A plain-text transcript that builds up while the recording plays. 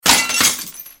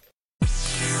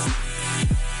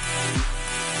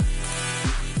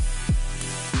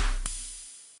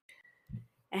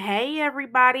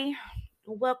everybody.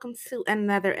 Welcome to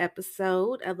another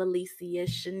episode of Alicia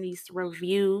Shanice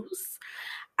Reviews.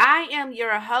 I am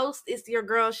your host. It's your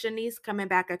girl Shanice coming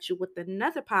back at you with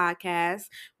another podcast.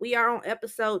 We are on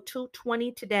episode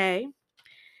 220 today.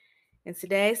 And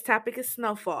today's topic is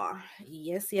Snowfall.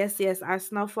 Yes. Our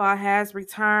Snowfall has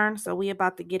returned. So we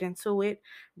about to get into it.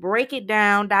 Break it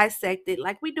down, dissect it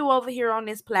like we do over here on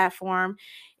this platform.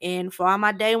 And for all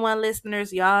my day one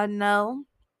listeners, y'all know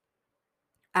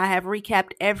I have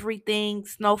recapped everything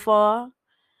Snowfall.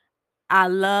 I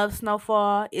love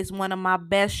Snowfall. It's one of my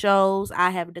best shows. I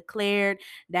have declared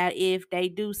that if they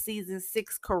do season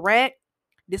 6 correct,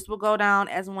 this will go down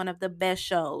as one of the best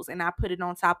shows. And I put it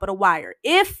on top of the wire.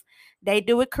 If they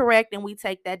do it correct and we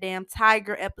take that damn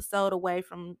Tiger episode away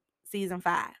from season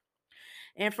 5.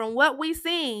 And from what we've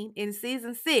seen in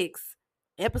season 6,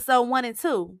 episode 1 and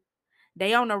 2,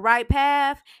 they on the right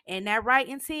path, and that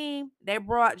writing team, they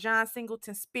brought John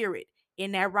Singleton's spirit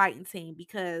in that writing team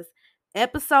because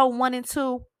episode 1 and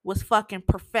 2 was fucking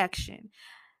perfection.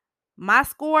 My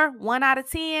score, 1 out of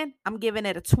 10, I'm giving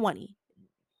it a 20.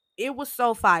 It was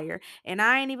so fire. And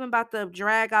I ain't even about to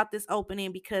drag out this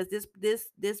opening because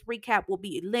this recap will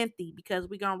be lengthy because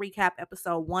we're gonna recap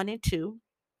episode 1 and 2.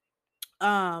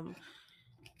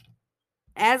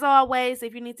 As always,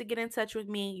 if you need to get in touch with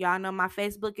me, y'all know my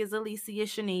Facebook is Alicia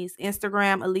Shanice,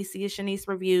 Instagram, Alicia Shanice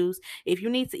Reviews. If you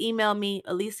need to email me,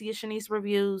 Alicia Shanice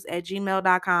Reviews at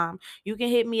gmail.com. You can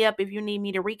hit me up if you need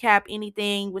me to recap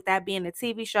anything, with that being a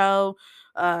TV show,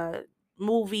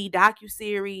 movie,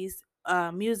 docuseries,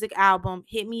 music album.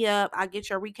 Hit me up. I'll get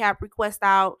your recap request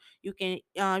out. You can,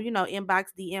 inbox,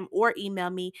 DM, or email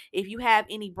me. If you have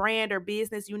any brand or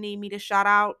business you need me to shout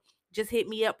out, just hit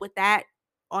me up with that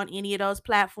on any of those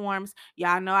platforms.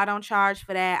 Y'all know I don't charge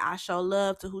for that. I show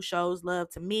love to who shows love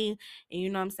to me. And you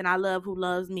know what I'm saying? I love who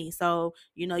loves me. So,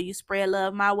 you spread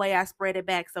love my way, I spread it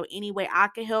back. So any way I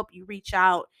can help you, reach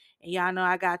out. And y'all know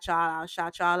I got y'all. I'll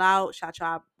shout y'all out, shout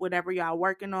y'all whatever y'all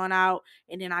working on out.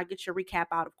 And then I'll get your recap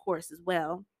out, of course, as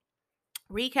well.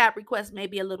 Recap requests may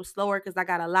be a little slower because I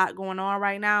got a lot going on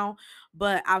right now,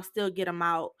 but I'll still get them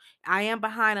out. I am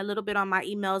behind a little bit on my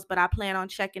emails, but I plan on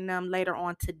checking them later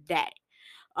on today.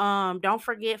 Don't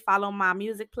forget, follow my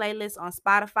music playlist on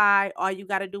Spotify. All you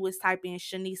got to do is type in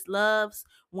Shanice Loves.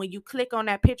 When you click on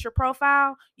that picture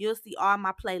profile, you'll see all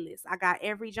my playlists. I got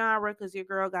every genre because your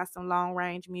girl got some long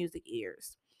range music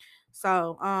ears.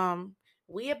 So,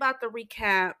 we about to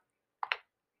recap.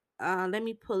 Let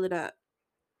me pull it up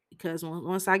because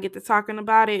once I get to talking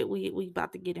about it, we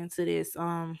about to get into this.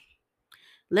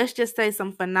 Let's just say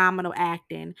some phenomenal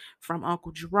acting from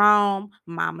Uncle Jerome,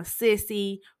 Mama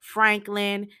Sissy,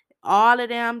 Franklin. All of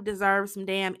them deserve some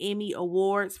damn Emmy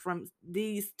awards from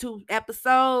these 2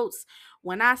 episodes.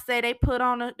 When I say they put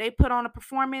on a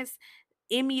performance,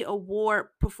 Emmy award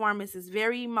performance is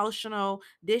very emotional.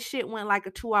 This shit went like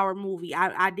a 2-hour movie.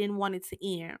 I didn't want it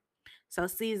to end. So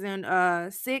season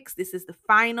 6, this is the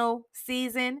final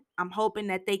season. I'm hoping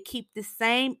that they keep the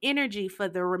same energy for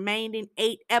the remaining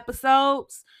 8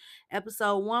 episodes.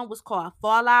 Episode 1 was called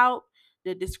Fallout.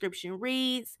 The description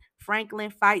reads,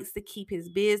 Franklin fights to keep his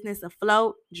business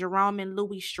afloat. Jerome and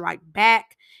Louis strike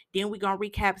back. Then we're going to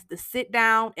recap the sit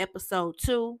down, episode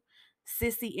 2.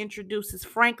 Sissy introduces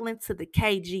Franklin to the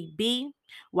KGB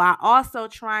while also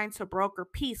trying to broker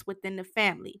peace within the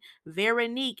family.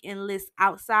 Veronique enlists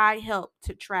outside help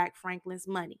to track Franklin's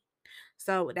money.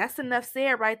 So that's enough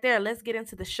said right there. Let's get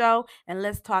into the show and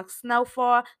let's talk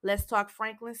Snowfall. Let's talk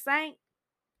Franklin Saint.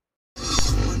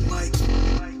 One mic.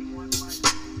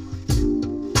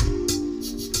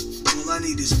 All I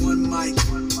need is one mic.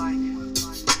 That's all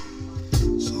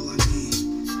I need.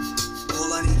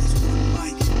 All I need is one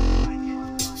mic.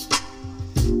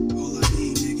 All I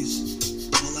need, niggas.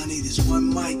 All I need is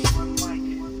one mic.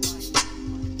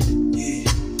 Yeah.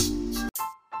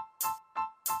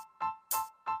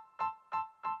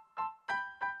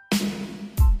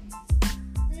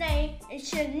 Name is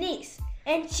Shanice,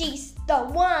 and she's the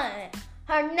one.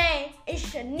 Her name is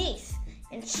Shanice,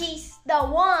 and she's the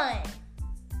one.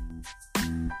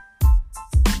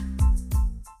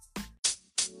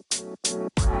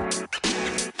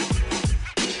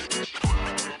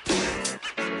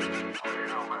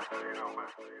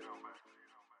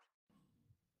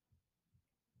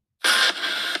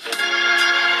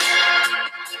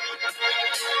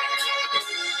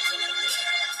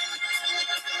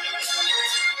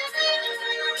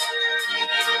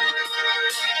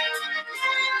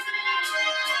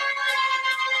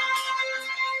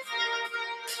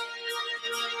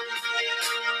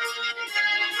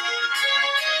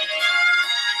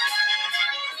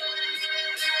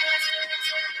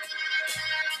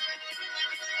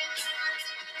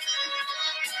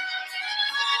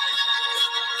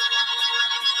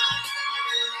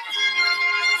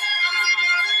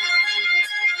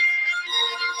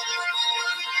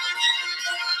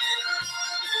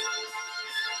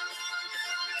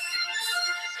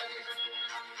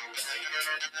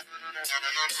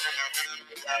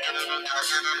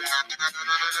 If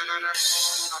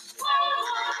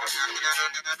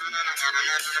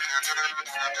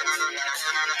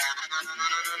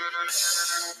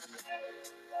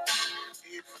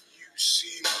you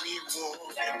see me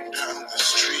walking down the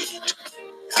street,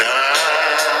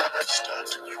 I start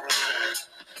to cry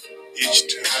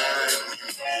each time we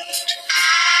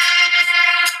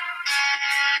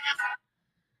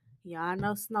meet. Y'all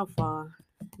know Snowfall.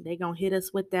 They gonna hit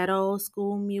us with that old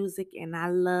school music, and I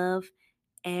love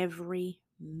every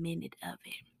minute of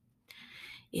it.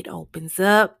 It opens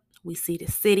up. We see the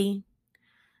city.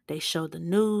 They show the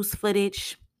news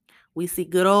footage. We see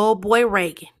good old boy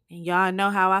Reagan. And y'all know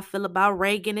how I feel about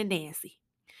Reagan and Nancy.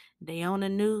 They on the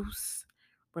news.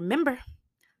 Remember,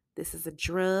 this is a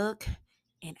drug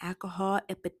and alcohol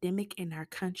epidemic in our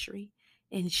country.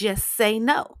 And just say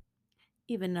no,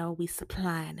 even though we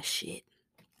supplying the shit.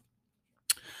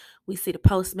 We see the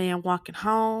postman walking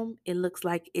home. It looks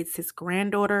like it's his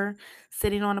granddaughter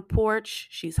sitting on the porch.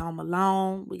 She's home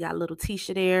alone. We got little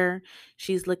Tisha there.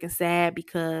 She's looking sad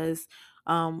because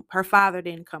her father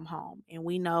didn't come home. And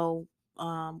we know,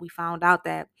 we found out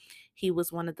that he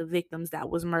was one of the victims that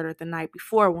was murdered the night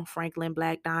before when Franklin,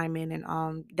 Black Diamond,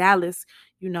 and Dallas,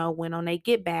 went on they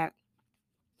get back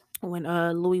when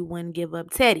Louis wouldn't give up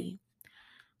Teddy.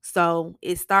 So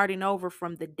it's starting over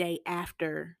from the day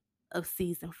after of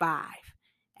season 5.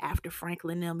 After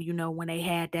Franklin them, when they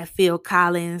had that Phil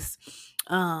Collins,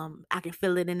 I can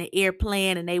feel it in the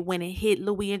airplane, and they went and hit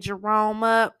Louis and Jerome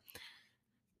up.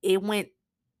 It went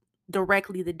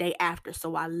directly the day after.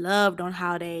 So I loved on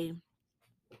how they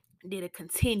did a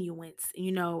continuance,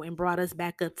 and brought us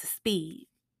back up to speed.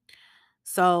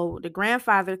 So the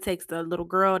grandfather takes the little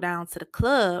girl down to the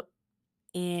club,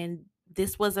 and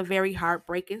this was a very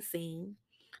heartbreaking scene.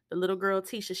 The little girl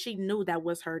Tisha, she knew that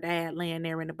was her dad laying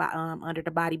there in the under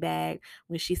the body bag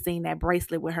when she seen that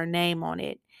bracelet with her name on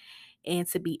it. And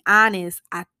to be honest,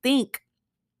 I think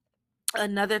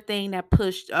another thing that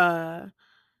pushed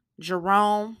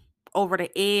Jerome over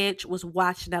the edge was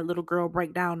watching that little girl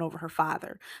break down over her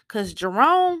father. Cause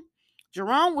Jerome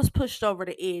was pushed over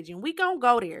the edge, and we gonna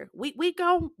go there. We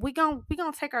gonna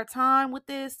take our time with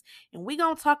this, and we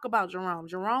gonna talk about Jerome.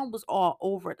 Jerome was all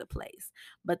over the place,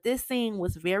 but this scene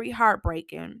was very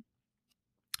heartbreaking.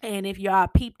 And if y'all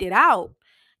peeped it out,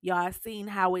 y'all seen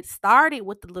how it started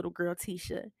with the little girl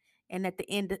Tisha. And at the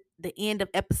end of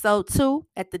episode 2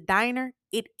 at the diner,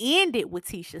 it ended with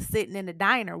Tisha sitting in the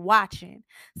diner watching.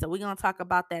 So we're gonna talk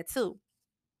about that too.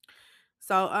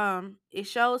 So it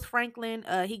shows Franklin,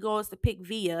 he goes to pick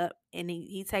V up, and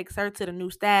he takes her to the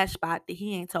new stash spot that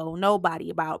he ain't told nobody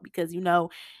about, because he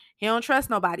don't trust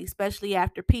nobody, especially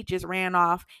after Peaches ran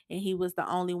off and he was the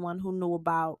only one who knew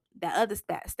about that other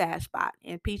stash spot.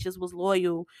 And Peaches was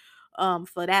loyal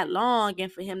for that long,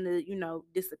 and for him to,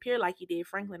 disappear like he did,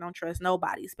 Franklin don't trust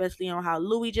nobody, especially on how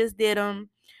Louis just did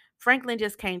him. Franklin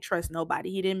just can't trust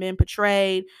nobody. He didn't been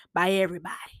portrayed by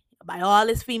everybody, by all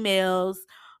his females,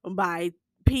 by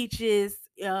Peaches.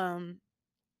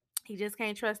 He just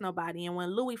can't trust nobody. And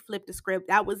when Louis flipped the script,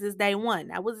 that was his day one.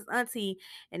 That was his auntie,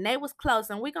 and they was close.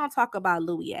 And we gonna talk about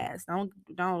Louis ass. Don't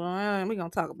we gonna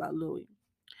talk about Louis.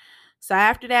 So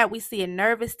after that, we see a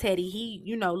nervous Teddy. He,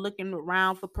 looking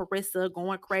around for Parissa,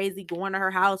 going crazy, going to her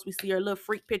house. We see her little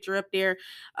freak picture up there.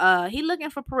 He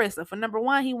looking for Parissa. For number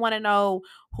one, he want to know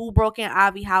who broke in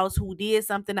Ivy house, who did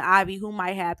something to Ivy, who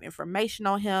might have information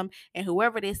on him, and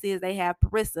whoever this is, they have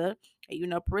Parissa.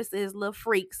 And Parissa is a little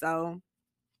freak, so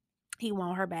he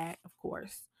want her back, of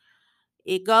course.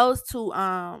 It goes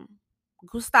to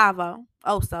Gustavo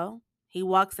also. He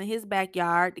walks in his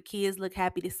backyard. The kids look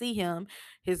happy to see him.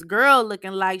 His girl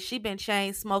looking like she been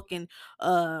chain smoking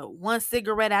one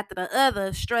cigarette after the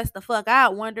other, stressed the fuck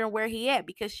out, wondering where he at,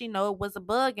 because she know it was a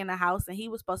bug in the house and he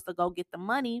was supposed to go get the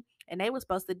money and they was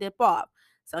supposed to dip off.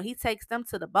 So he takes them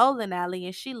to the bowling alley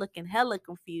and she looking hella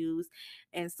confused.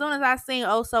 And as soon as I seen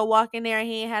Oso walk in there and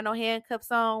he ain't had no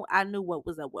handcuffs on, I knew what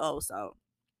was up with Oso.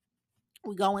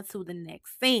 We go into the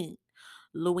next scene.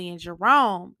 Louis and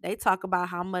Jerome, they talk about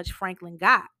how much Franklin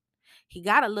got. He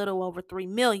got a little over 3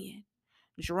 million.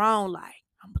 Jerome like,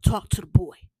 I'm gonna talk to the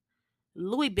boy.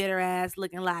 Louis bitter ass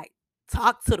looking like,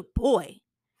 talk to the boy.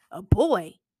 A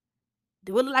boy?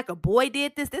 Do it look like a boy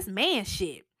did this? This man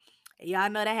shit. And y'all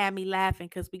know that had me laughing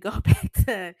because we go back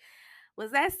to,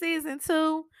 was that season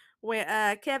 2? When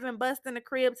Kevin bust in the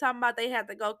crib talking about they had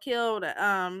to go kill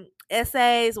the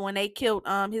essays when they killed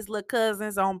his little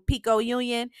cousins on Pico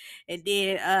Union, and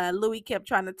then Louis kept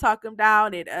trying to talk him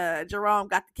down, and Jerome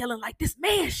got to killing like this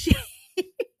man shit.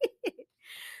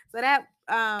 So that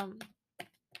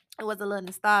it was a little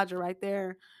nostalgia right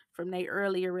there from their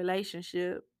earlier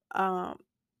relationship.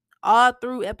 all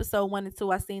through episode 1 and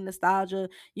 2, I seen nostalgia.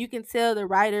 You can tell the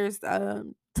writers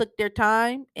took their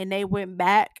time and they went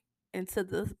back into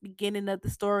the beginning of the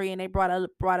story and they brought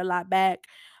a lot back.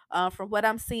 From what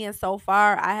I'm seeing so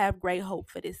far, I have great hope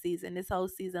for this season. This whole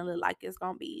season look like it's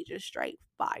gonna be just straight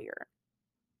fire.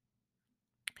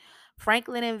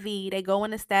 Franklin and V, they go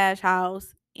in the stash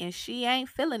house and she ain't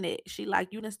feeling it. She like,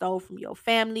 you done stole from your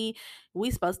family.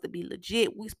 We supposed to be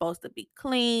legit. We supposed to be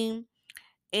clean.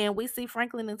 And we see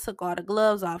Franklin and took all the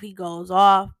gloves off. He goes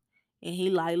off and he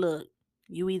like, look,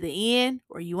 you either in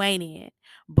or you ain't in.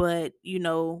 But,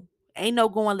 ain't no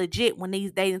going legit when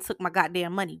these days took my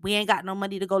goddamn money. We ain't got no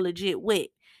money to go legit with.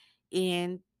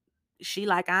 And she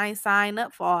like, I ain't signed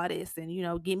up for all this and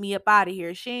get me up out of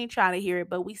here. She ain't trying to hear it,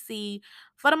 but we see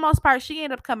for the most part she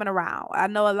ended up coming around. I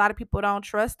know a lot of people don't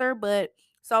trust her, but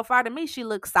so far to me she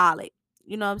looks solid.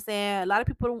 You know what I'm saying? A lot of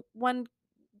people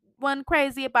wasn't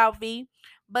crazy about V,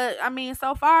 but I mean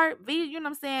so far V, you know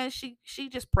what I'm saying, she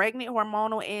just pregnant,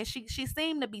 hormonal, and she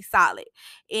seemed to be solid.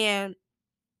 And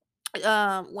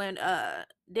when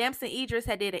Damson Idris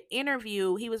had did an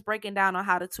interview, he was breaking down on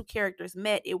how the two characters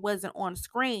met. It wasn't on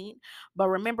screen, but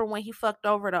remember when he fucked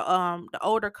over the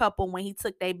older couple when he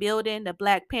took their building, the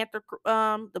Black Panther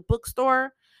the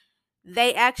bookstore?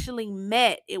 They actually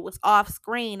met. It was off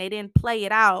screen. They didn't play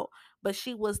it out, but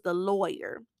she was the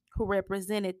lawyer who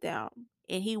represented them,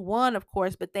 and he won, of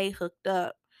course, but they hooked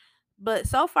up. But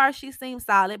so far she seems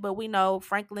solid. But we know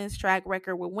Franklin's track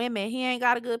record with women, he ain't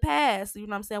got a good pass. You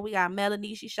know what I'm saying? We got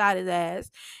Melanie, she shot his ass.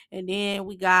 And then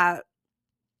we got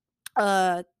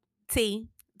uh T.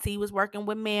 T was working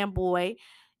with Man Boy.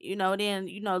 Then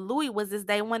Louis was this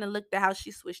day one and looked at how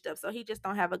she switched up. So he just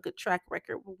don't have a good track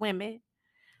record with women.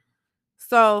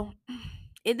 So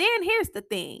and then here's the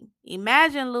thing.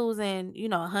 Imagine losing,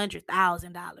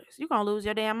 $100,000. You're gonna lose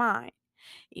your damn mind.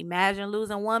 Imagine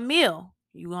losing 1 mil.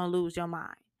 You're gonna lose your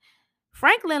mind.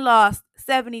 Franklin lost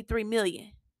 73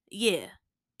 million. Yeah.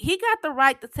 He got the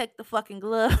right to take the fucking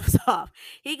gloves off.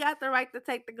 He got the right to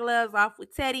take the gloves off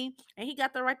with Teddy, and he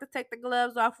got the right to take the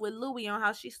gloves off with Louie on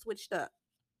how she switched up.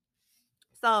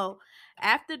 So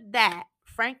after that,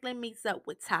 Franklin meets up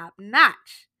with Top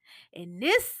Notch. And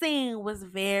this scene was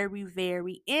very,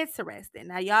 very interesting.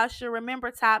 Now, y'all should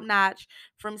remember Top Notch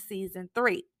from season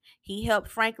 3. He helped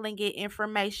Franklin get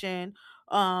information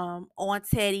on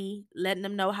Teddy, letting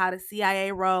them know how the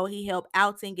CIA roll. He helped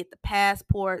Alton get the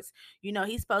passports.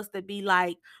 He's supposed to be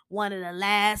like one of the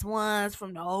last ones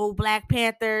from the old Black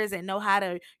Panthers and know how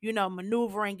to,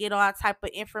 maneuver and get all type of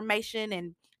information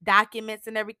and documents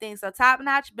and everything. So Top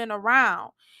Notch been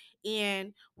around.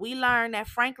 And we learned that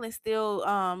Franklin's still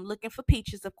looking for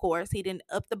Peaches, of course. He didn't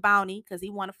up the bounty because he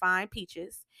want to find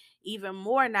Peaches. Even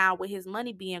more now with his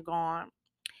money being gone.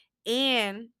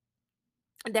 And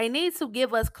they need to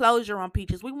give us closure on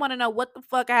Peaches. We want to know what the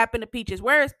fuck happened to Peaches.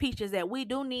 Where is Peaches at? We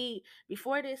do need,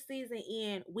 before this season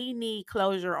end, we need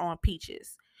closure on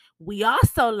Peaches. We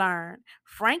also learned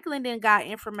Franklin then got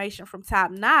information from Top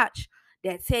Notch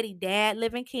that Teddy dad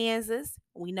live in Kansas.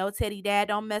 We know Teddy dad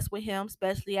don't mess with him,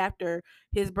 especially after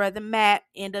his brother Matt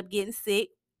end up getting sick.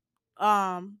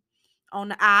 Um, on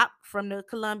the op from the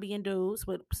Colombian dudes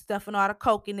with stuffing all the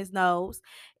coke in his nose.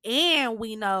 And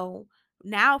we know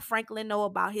now Franklin know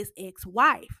about his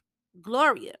ex-wife,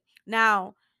 Gloria.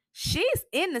 Now, she's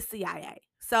in the CIA.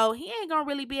 So he ain't gonna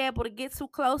really be able to get too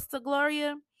close to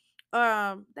Gloria.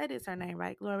 That is her name,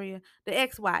 right? Gloria, the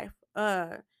ex-wife.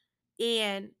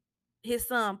 And his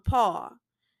son Paul.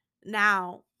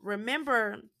 Now,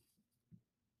 remember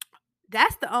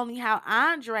that's the only how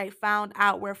Andre found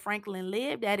out where Franklin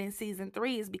lived at in season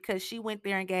 3 is because she went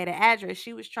there and gave the address.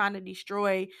 She was trying to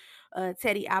destroy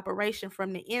Teddy operation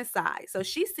from the inside. So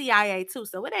she's CIA too.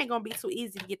 So it ain't gonna be too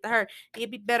easy to get to her.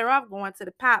 He'd be better off going to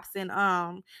the pops in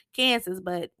Kansas,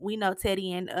 but we know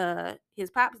Teddy and his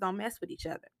pops don't mess with each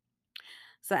other.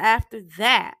 So after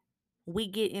that, we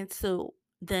get into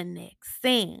the next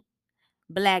scene.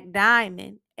 Black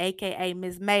Diamond, aka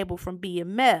Miss Mabel from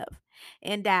BMF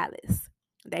in Dallas.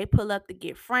 They pull up to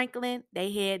get Franklin.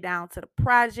 They head down to the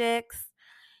projects,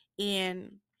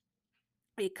 and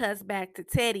it cuts back to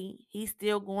Teddy. He's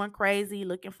still going crazy,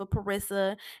 looking for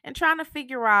Parissa and trying to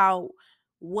figure out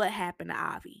what happened to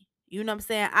Avi. You know what I'm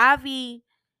saying? Avi,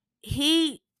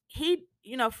 he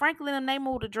Franklin and they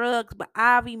moved the drugs, but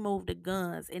Ivy moved the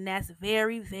guns, and that's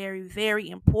very, very, very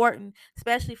important,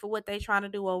 especially for what they trying to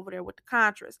do over there with the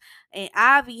Contras. And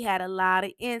Ivy had a lot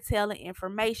of intel and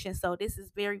information, so this is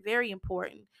very, very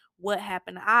important. What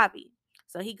happened to Ivy?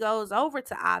 So he goes over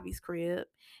to Ivy's crib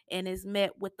and is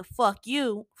met with the fuck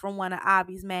you from one of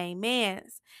Ivy's main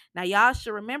mans. Now y'all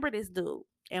should remember this dude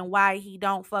and why he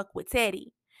don't fuck with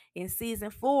Teddy. In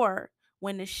season 4,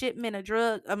 when the shipment of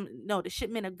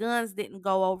guns didn't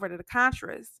go over to the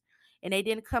Contras and they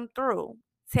didn't come through.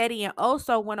 Teddy and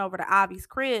Oso went over to Avi's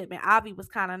crib, and Avi was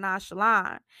kind of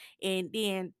nonchalant. And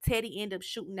then Teddy ended up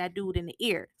shooting that dude in the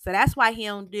ear. So that's why he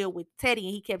don't deal with Teddy.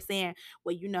 And he kept saying,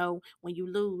 well, when you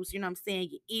lose, what I'm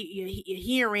saying, your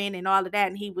hearing and all of that.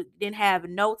 And didn't have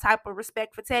no type of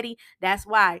respect for Teddy. That's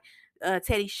why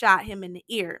Teddy shot him in the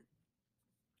ear.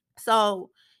 So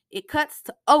it cuts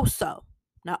to Oso.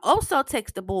 Now Oso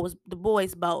takes the boys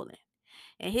bowling,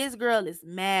 and his girl is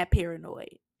mad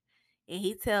paranoid. And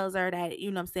he tells her that,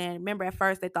 what I'm saying, remember at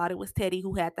first they thought it was Teddy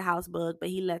who had the house bug, but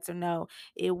he lets her know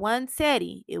it wasn't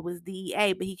Teddy, it was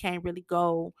DEA, but he can't really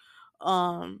go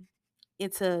um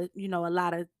into, a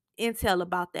lot of intel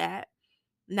about that.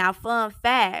 Now, fun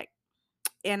fact,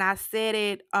 and I said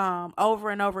it over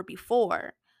and over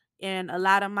before in a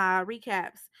lot of my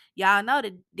recaps. Y'all know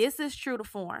that this is true to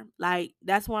form. Like,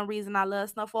 that's one reason I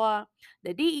love Snowfall.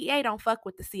 The DEA don't fuck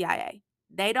with the CIA.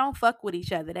 They don't fuck with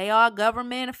each other. They are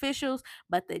government officials,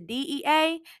 but the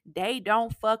DEA, they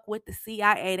don't fuck with the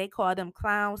CIA. They call them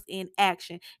clowns in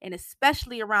action. And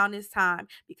especially around this time,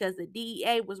 because the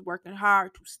DEA was working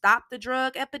hard to stop the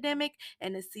drug epidemic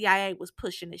and the CIA was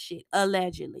pushing the shit,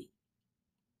 allegedly.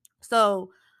 So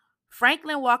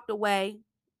Franklin walked away.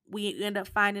 We end up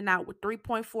finding out with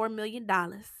 $3.4 million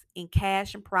in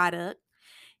cash and product.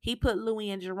 He put Louis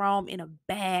and Jerome in a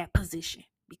bad position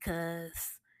because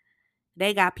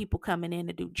they got people coming in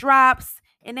to do drops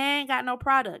and they ain't got no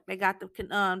product. They got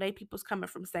they people's coming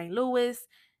from St. Louis.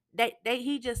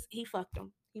 He fucked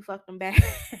them. He fucked them bad.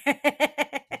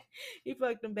 He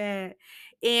fucked them bad.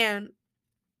 And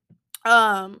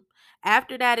um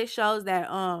after that it shows that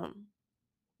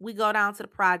we go down to the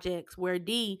projects where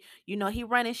D, he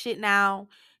running shit now.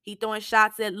 He throwing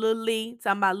shots at Lil Lee,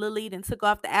 talking about Lil Lee then took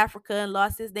off to Africa and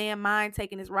lost his damn mind,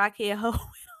 taking his rockhead hoe.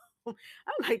 I'm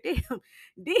like, damn,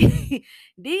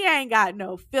 D ain't got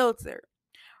no filter.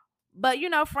 But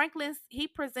Franklin, he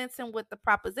presents him with the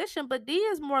proposition, but D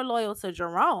is more loyal to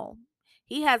Jerome.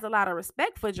 He has a lot of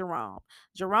respect for Jerome.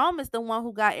 Jerome is the one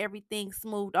who got everything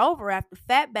smoothed over after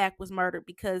Fatback was murdered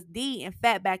because D and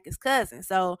Fatback is cousins.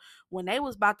 So when they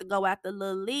was about to go after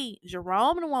Lil Lee,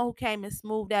 Jerome the one who came and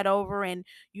smoothed that over and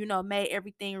made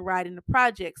everything right in the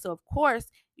project. So of course,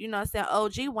 I'm saying,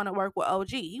 OG want to work with OG.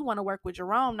 He want to work with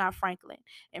Jerome, not Franklin.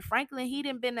 And Franklin, he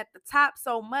didn't been at the top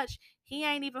so much he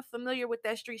ain't even familiar with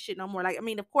that street shit no more. Like, I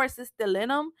mean, of course it's still in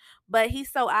him, but he's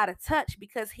so out of touch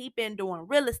because he been doing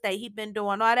real estate. He been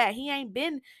doing all that. He ain't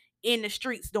been in the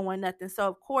streets doing nothing. So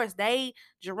of course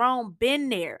Jerome been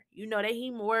there. That he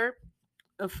more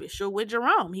official with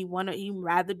Jerome. He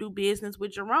rather do business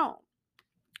with Jerome.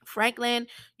 Franklin,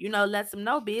 lets him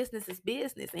know business is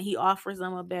business and he offers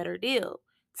him a better deal.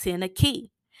 10 a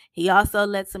key. He also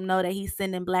lets him know that he's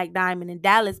sending Black Diamond and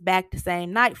Dallas back the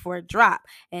same night for a drop.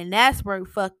 And that's where he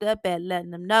fucked up at,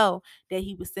 letting them know that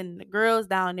he was sending the girls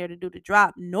down there to do the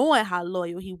drop, knowing how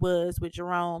loyal he was with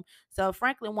Jerome. So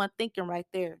Franklin wasn't thinking right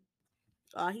there.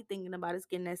 All he thinking about is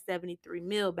getting that 73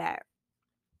 mil back.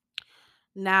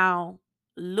 Now,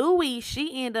 Louie,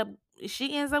 she ends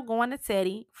up going to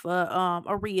Teddy for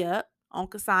a re-up on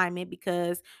consignment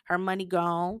because her money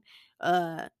gone.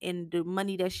 And the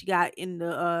money that she got in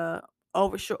the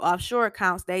offshore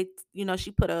accounts,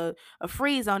 she put a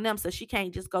freeze on them, so she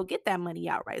can't just go get that money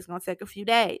out, right? It's gonna take a few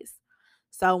days.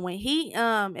 So when he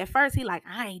at first he like,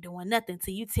 I ain't doing nothing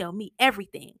till you tell me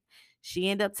everything. She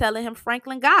ended up telling him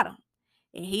Franklin got him.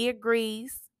 And he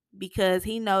agrees because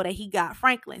he know that he got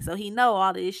Franklin. So he know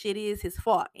all of this shit is his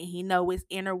fault. And he know it's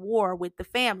inner war with the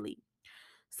family.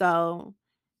 So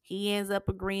he ends up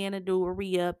agreeing to do a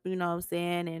re-up, you know what I'm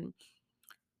saying, and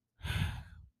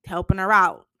helping her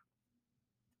out.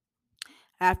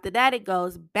 After that, it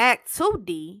goes back to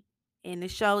D. And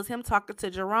it shows him talking to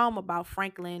Jerome about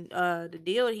Franklin, the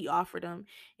deal he offered him.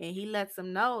 And he lets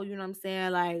him know, you know what I'm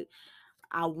saying, like,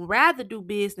 I would rather do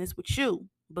business with you,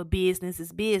 but business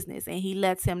is business. And he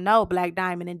lets him know Black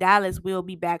Diamond and Dallas will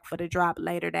be back for the drop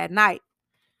later that night.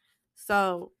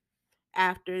 So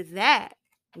after that,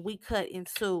 we cut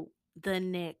into the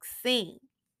next scene.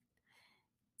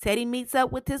 Teddy meets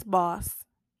up with his boss,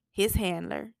 his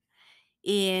handler.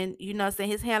 And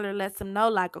saying, his handler lets him know,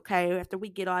 like, okay, after we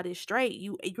get all this straight,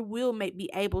 you will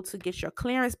be able to get your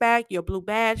clearance back, your blue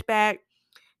badge back.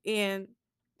 And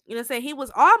saying, he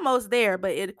was almost there,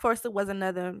 but of course it was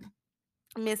another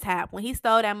mishap. When he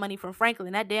stole that money from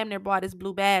Franklin, that damn near brought his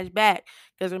blue badge back.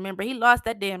 Because remember, he lost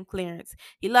that damn clearance.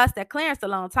 He lost that clearance a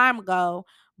long time ago.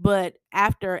 But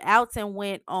after Alton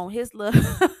went on his little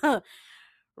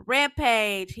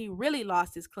Rampage, he really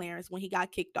lost his clearance when he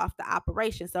got kicked off the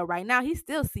operation. So right now he's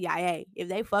still CIA. If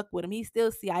they fuck with him, he's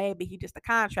still CIA, but he just a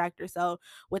contractor. So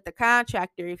with the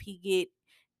contractor, if he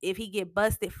get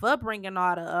busted for bringing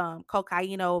all the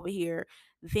cocaine over here,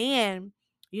 then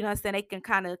you know what I'm saying, they can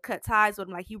kind of cut ties with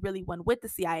him like he really wasn't with the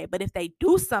CIA. But if they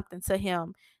do something to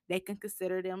him, they can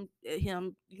consider him, you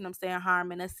know what I'm saying,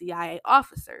 harming a CIA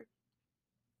officer.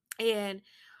 And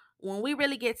when we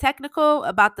really get technical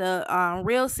about the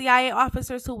real CIA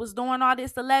officers who was doing all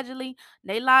this allegedly,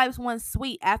 their lives went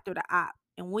sweet after the op,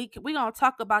 and we gonna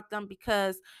talk about them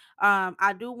because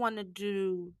I do want to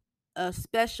do a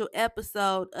special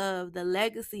episode of the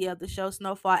legacy of the show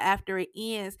Snowfall after it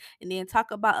ends, and then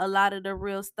talk about a lot of the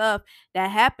real stuff that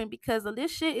happened because of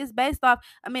this shit is based off.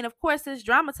 I mean, of course, it's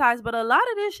dramatized, but a lot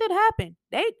of this shit happened.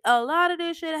 A lot of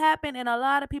this shit happened, and a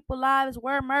lot of people's lives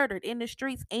were murdered in the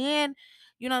streets and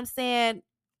you know what I'm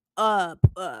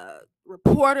saying,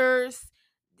 reporters.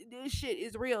 This shit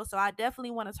is real. So I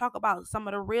definitely want to talk about some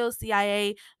of the real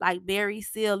CIA, like Barry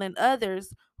Seal and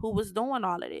others who was doing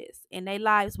all of this. And their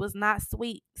lives was not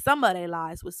sweet. Some of their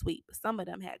lives was sweet, but some of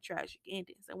them had tragic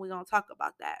endings. And we're gonna talk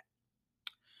about that.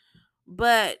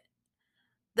 But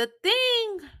the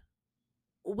thing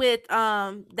with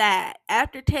that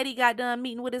after Teddy got done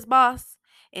meeting with his boss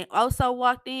and also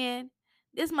walked in,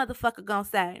 this motherfucker gonna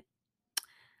say,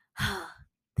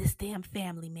 this damn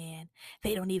family, man.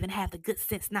 They don't even have the good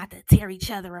sense not to tear each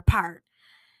other apart.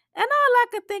 And all I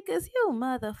could think is, you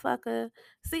motherfucker.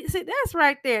 See, that's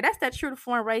right there. That's that true to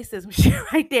form racism shit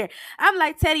right there. I'm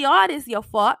like, Teddy, all this is your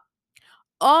fault.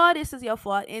 All this is your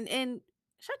fault. And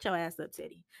shut your ass up,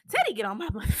 Teddy. Teddy get on my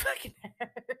motherfucking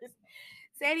nerves.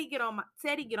 Teddy get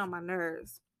on my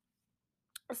nerves.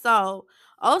 So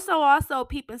also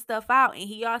peeping stuff out, and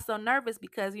he also nervous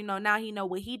because now he know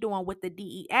what he doing with the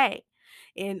DEA.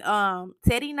 And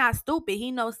Teddy not stupid,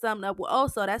 he knows something up with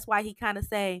also. That's why he kind of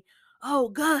say, oh,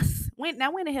 Gus. When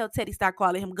the hell Teddy start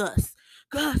calling him Gus?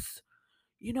 Gus,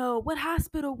 what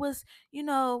hospital was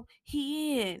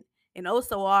he in? And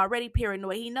also already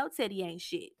paranoid, he know Teddy ain't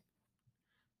shit.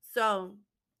 So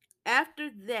after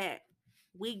that,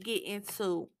 we get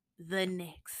into the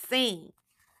next scene,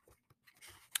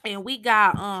 and we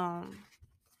got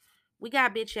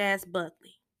bitch ass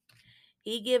Buckley.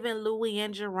 He giving Louie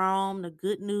and Jerome the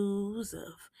good news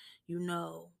of, you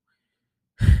know,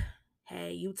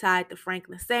 hey, you tied to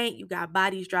Franklin Saint. You got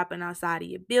bodies dropping outside of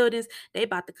your buildings. They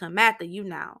about to come after you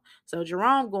now. So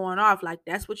Jerome going off like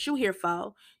that's what you here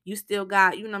for. You still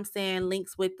got, you know what I'm saying,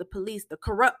 links with the police, the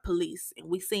corrupt police. And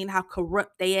we seen how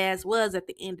corrupt they ass was at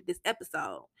the end of this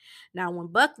episode. Now, when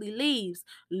Buckley leaves,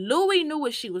 Louie knew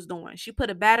what she was doing. She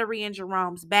put a battery in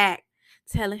Jerome's back,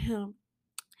 telling him,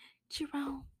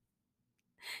 Jerome,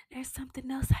 there's something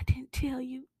else I didn't tell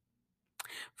you.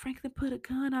 Franklin put a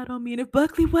gun out on me, and if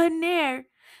Buckley wasn't there,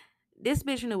 this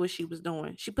bitch knew what she was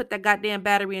doing. She put that goddamn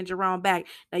battery in Jerome back.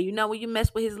 Now when you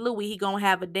mess with his Louis, he gonna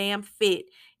have a damn fit.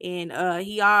 And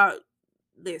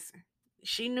listen,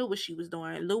 she knew what she was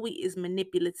doing. Louis is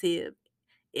manipulative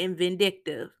and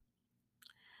vindictive.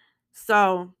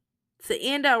 So to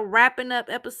end up wrapping up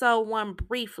episode 1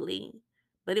 briefly,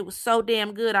 but it was so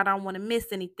damn good I don't want to miss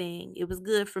anything. It was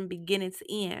good from beginning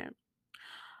to end.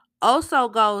 Also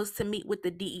goes to meet with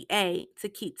the DEA to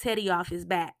keep Teddy off his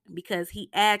back because he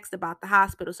asked about the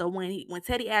hospital. So when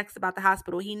Teddy asked about the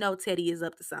hospital, he know Teddy is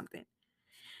up to something.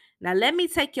 Now let me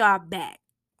take y'all back.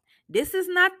 This is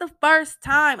not the first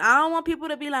time. I don't want people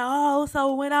to be like, oh,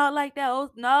 so it went out like that. Oh,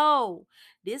 no.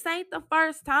 This ain't the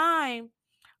first time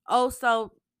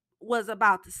also was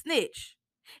about to snitch.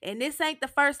 And this ain't the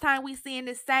first time we seeing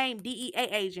this same DEA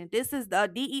agent. This is the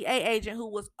DEA agent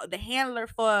who was the handler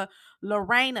for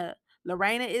Lorena.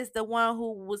 Lorena is the one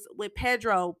who was with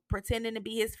Pedro pretending to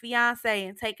be his fiance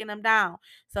and taking him down.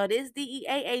 So this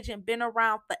DEA agent been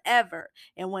around forever.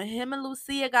 And when him and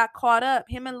Lucia got caught up,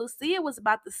 him and Lucia was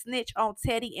about to snitch on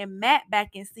Teddy and Matt back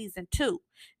in season 2.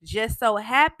 Just so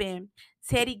happened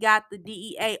Teddy got the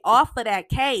DEA off of that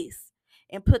case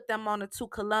and put them on the 2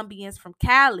 Colombians from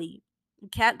Cali,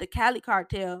 the Cali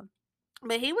cartel.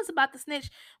 But he was about to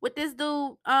snitch with this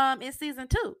dude in season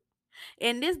 2.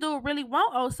 And this dude really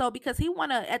won't also because he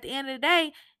wanna, at the end of the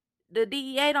day, the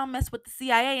DEA don't mess with the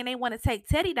CIA and they want to take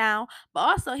Teddy down, but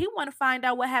also he want to find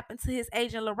out what happened to his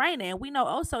agent Lorena. And we know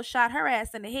Oso shot her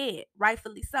ass in the head,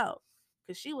 rightfully so,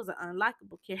 because she was an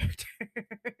unlikable character.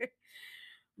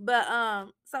 But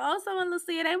so also and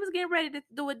Lucia, they was getting ready to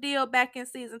do a deal back in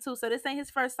season 2. So this ain't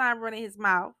his first time running his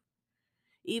mouth.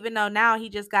 Even though now he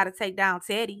just gotta take down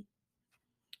Teddy.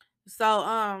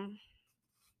 So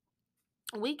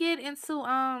we get into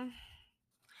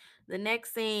The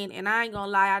next scene, and I ain't gonna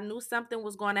lie, I knew something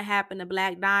was going to happen to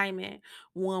Black Diamond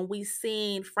when we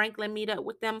seen Franklin meet up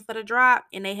with them for the drop,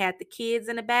 and they had the kids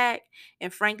in the back,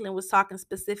 and Franklin was talking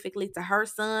specifically to her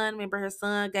son. Remember, her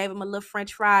son gave him a little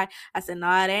French fry. I said,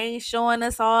 "No, they ain't showing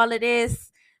us all of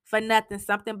this for nothing.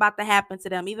 Something about to happen to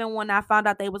them." Even when I found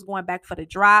out they was going back for the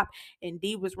drop, and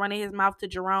D was running his mouth to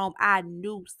Jerome, I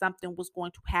knew something was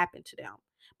going to happen to them.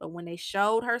 But when they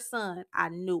showed her son, I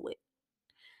knew it.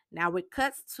 Now it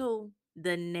cuts to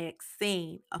the next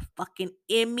scene, a fucking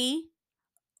Emmy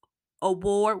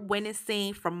award winning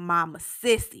scene from Mama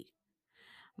Sissy.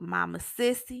 Mama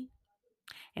Sissy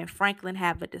and Franklin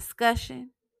have a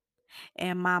discussion,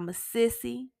 and Mama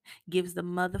Sissy gives the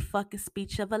motherfucking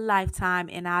speech of a lifetime,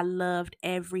 and I loved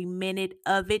every minute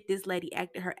of it. This lady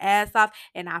acted her ass off,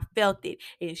 and I felt it.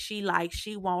 And she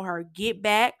want her get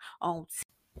back on.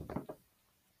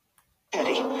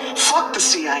 Eddie, fuck the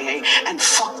CIA and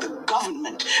fuck the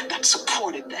government that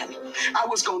supported them. I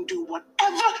was going to do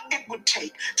whatever it would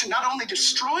take to not only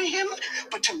destroy him,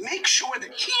 but to make sure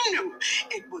that he knew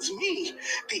it was me,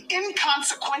 the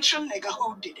inconsequential nigga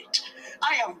who did it.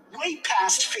 I am way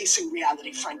past facing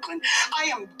reality, Franklin. I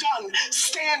am done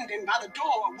standing by the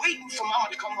door waiting for Mama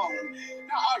to come home.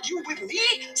 Now, are you with me,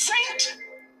 Saint?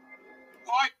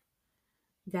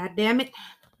 Or God damn it.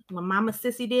 When Mama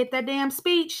Sissy did that damn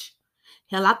speech,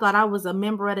 hell, I thought I was a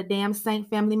member of the damn Saint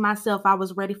family myself. I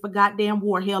was ready for goddamn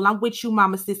war. Hell, I'm with you,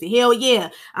 Mama Sissy. Hell yeah,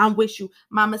 I'm with you.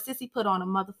 Mama Sissy put on a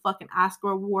motherfucking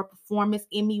Oscar award performance,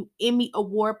 Emmy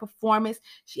award performance.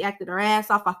 She acted her ass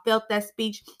off. I felt that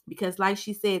speech because, like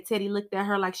she said, Teddy looked at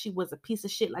her like she was a piece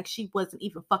of shit, like she wasn't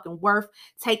even fucking worth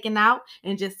taking out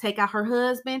and just take out her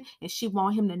husband. And she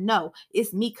want him to know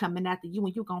it's me coming after you,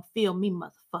 and you gonna feel me,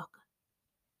 motherfucker.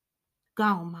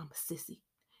 Gone, Mama Sissy.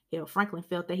 Hell, Franklin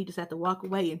felt that he just had to walk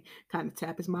away and kind of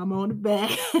tap his mama on the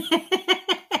back.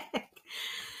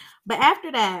 But after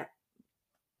that,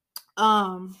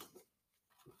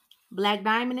 Black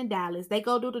Diamond and Dallas, they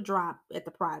go do the drop at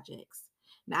the projects.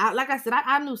 Now, like I said,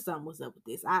 I knew something was up with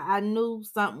this. I knew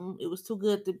something. It was too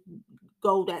good to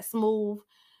go that smooth.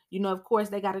 You know, of course,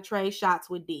 they got to trade shots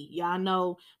with D. Y'all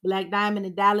know Black Diamond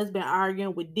and Dallas been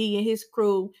arguing with D and his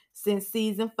crew since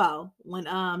season 4 when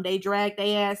they dragged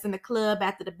their ass in the club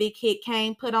after the big hit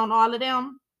Kane put on all of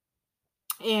them.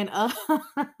 And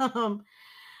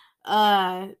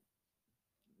uh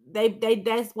they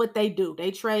that's what they do.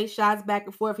 They trade shots back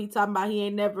and forth. He talking about he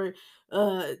ain't never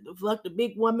fucked a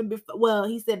big woman before. Well,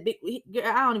 he said big.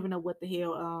 I don't even know what the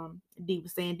hell D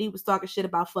was saying. D was talking shit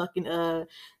about fucking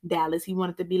Dallas. He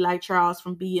wanted to be like Charles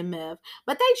from BMF.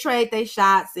 But they trade their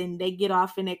shots and they get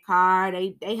off in their car.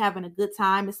 They having a good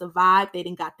time. It's a vibe. They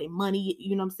didn't got their money.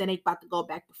 You know what I'm saying? They about to go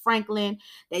back to Franklin.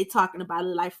 They talking about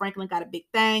it like Franklin got a big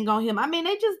thing on him. I mean,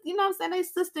 they just, you know what I'm saying? They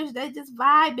sisters. They just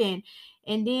vibing.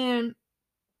 And then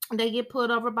they get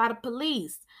pulled over by the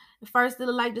police. At first, it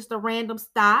looked like just a random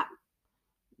stop.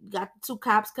 Got the 2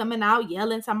 cops coming out,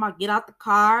 yelling, talking about get out the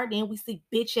car. Then we see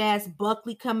bitch ass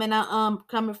Buckley coming out,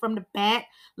 coming from the back,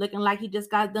 looking like he just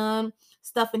got done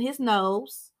stuffing his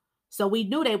nose. So we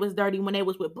knew they was dirty when they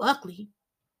was with Buckley.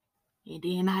 And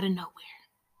then out of nowhere,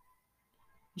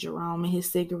 Jerome and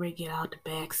his cigarette get out the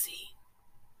back seat.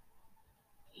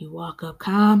 He walk up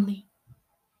calmly,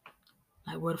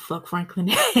 like where the fuck Franklin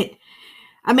at?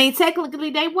 I mean, technically,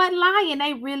 they wasn't lying.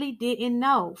 They really didn't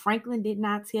know. Franklin did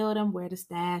not tell them where the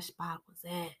stash spot was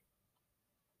at.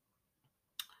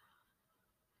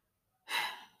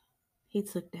 He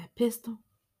took that pistol.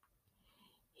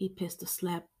 He pistol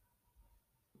slapped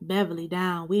Beverly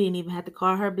down. We didn't even have to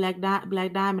call her Black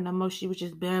Diamond no more. She was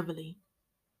just Beverly.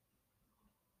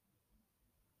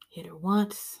 Hit her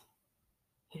once.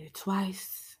 Hit her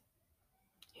twice.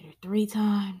 Hit her 3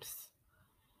 times.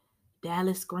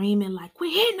 Dallas screaming like,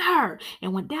 quit hitting her.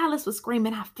 And when Dallas was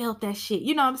screaming, I felt that shit.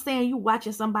 You know what I'm saying? You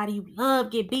watching somebody you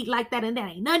love get beat like that and there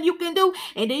ain't nothing you can do.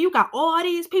 And then you got all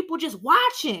these people just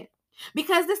watching.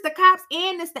 Because this the cops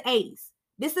and this the 80s.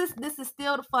 This is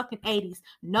still the fucking 80s.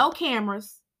 No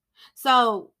cameras.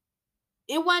 So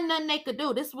it wasn't nothing they could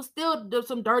do. This was still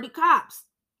some dirty cops.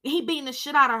 He beating the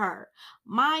shit out of her.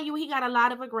 Mind you, he got a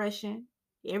lot of aggression.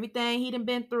 Everything he done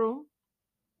been through.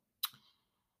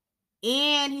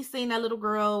 And he's seen that little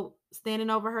girl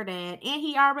standing over her dad. And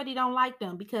he already don't like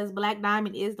them because Black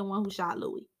Diamond is the one who shot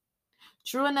Louis.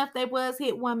 True enough, they was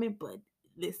hit woman, but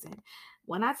listen,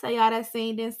 when I tell y'all that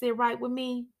scene didn't sit right with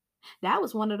me, that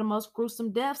was one of the most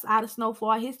gruesome deaths out of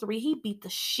Snowfall history. He beat the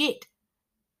shit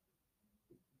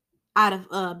out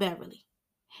of Beverly.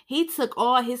 He took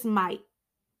all his might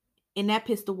in that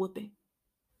pistol whooping.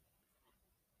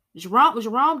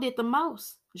 Jerome did the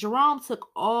most. Jerome took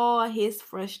all his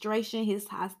frustration, his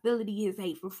hostility, his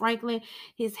hate for Franklin,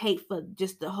 his hate for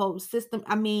just the whole system.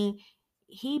 I mean,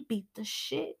 he beat the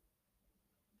shit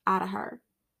out of her.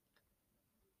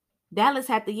 Dallas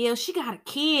had to yell, she got a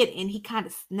kid, and he kind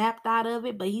of snapped out of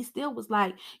it, but he still was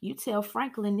like, you tell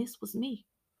Franklin this was me.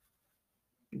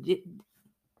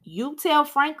 You tell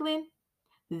Franklin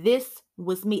this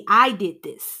was me. I did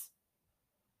this.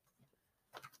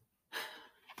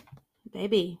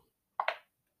 Baby,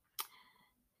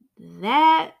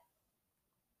 that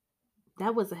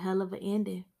was a hell of an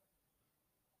ending.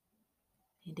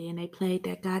 And then they played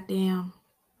that goddamn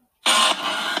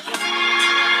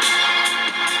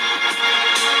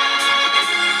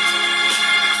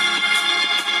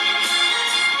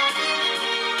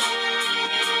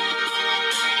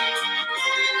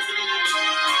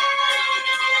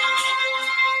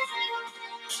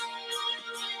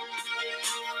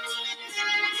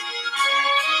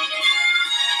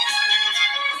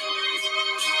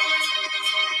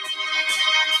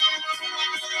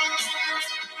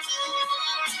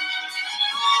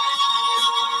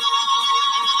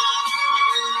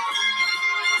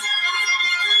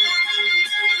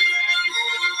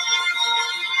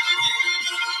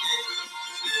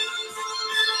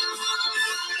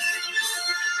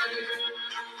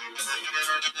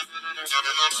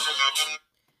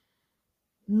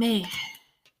man.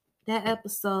 That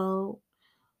episode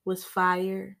was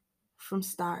fire from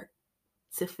start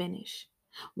to finish.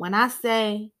 When I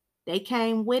say they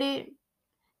came with it,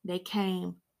 they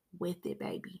came with it,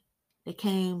 baby. They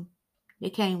came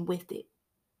with it.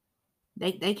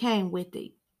 They came with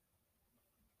it.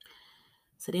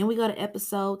 So then we go to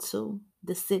episode 2,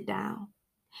 the sit down.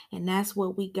 And that's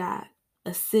what we got,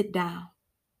 a sit down.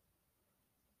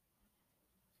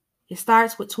 It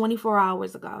starts with 24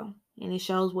 hours ago, and it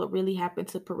shows what really happened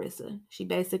to Parissa. She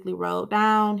basically rolled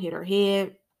down, hit her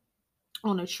head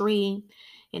on a tree,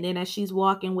 and then as she's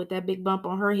walking with that big bump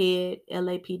on her head,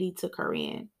 LAPD took her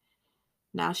in.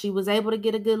 Now, she was able to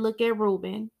get a good look at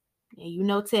Ruben, and you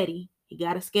know Teddy, he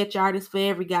got a sketch artist for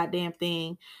every goddamn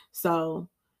thing. So,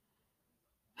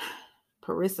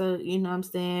 Parissa, you know what I'm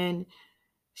saying,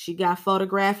 she got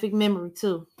photographic memory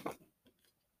too.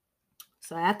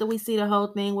 So after we see the whole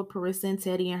thing with Parissa and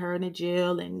Teddy and her in the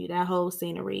jail and that whole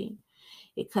scenery,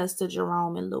 it cuts to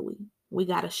Jerome and Louie. We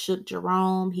got a shook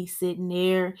Jerome. He's sitting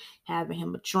there having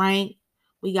him a drink.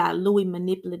 We got Louie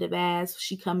manipulative ass.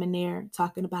 She coming there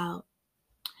talking about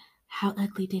how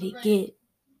ugly did it get.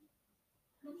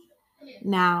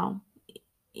 Now,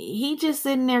 he just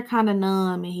sitting there kind of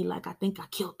numb and he like, I think I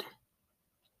killed her.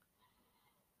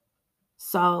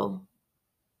 So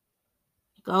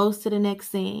goes to the next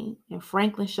scene and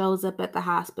Franklin shows up at the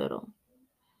hospital.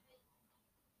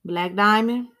 Black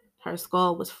Diamond, her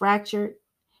skull was fractured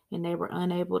and they were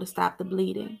unable to stop the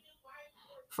bleeding.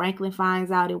 Franklin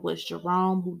finds out it was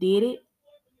Jerome who did it,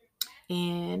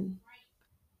 and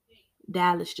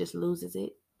Dallas just loses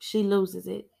it. She loses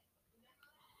it.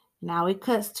 Now it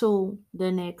cuts to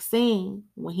the next scene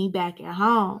when he back at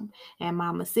home and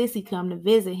Mama Sissy come to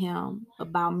visit him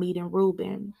about meeting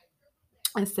Ruben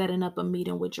and setting up a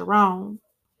meeting with Jerome.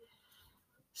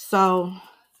 So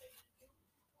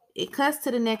it cuts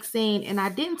to the next scene, and I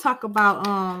didn't talk about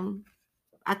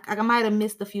I might have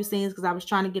missed a few scenes because I was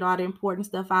trying to get all the important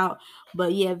stuff out.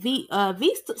 But yeah, V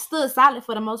stood solid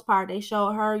for the most part. They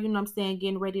showed her, you know what I'm saying,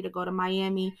 getting ready to go to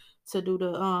Miami to do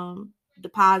the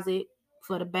deposit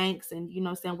for the banks and, you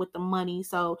know what I'm saying, with the money.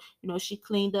 So, you know, she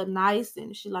cleaned up nice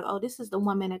and she like, oh, this is the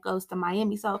woman that goes to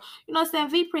Miami. So, you know what I'm saying,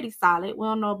 V pretty solid. We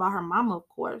don't know about her mama, of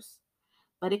course.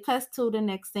 But it cuts to the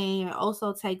next scene and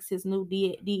also takes his new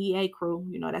DEA crew,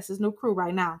 you know, that's his new crew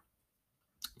right now,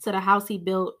 to the house he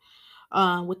built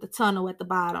with the tunnel at the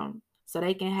bottom. So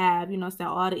they can have, you know,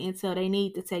 all the intel they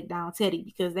need to take down Teddy,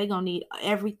 because they're going to need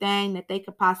everything that they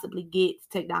could possibly get to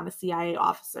take down a CIA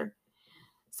officer.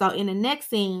 So in the next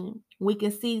scene, we can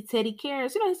see Teddy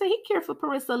cares. You know, he cared for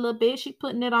Parissa a little bit. She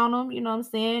putting it on him, you know what I'm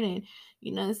saying? And,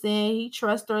 you know what I'm saying, he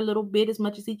trusts her a little bit as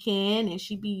much as he can. And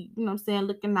she be, you know what I'm saying,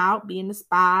 looking out, being the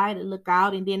spy to look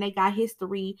out. And then they got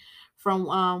history from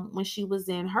when she was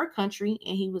in her country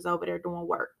and he was over there doing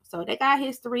work. So they got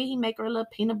history. He make her a little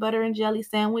peanut butter and jelly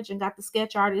sandwich and got the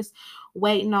sketch artist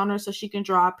waiting on her so she can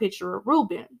draw a picture of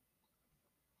Ruben.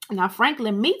 Now,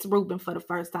 Franklin meets Ruben for the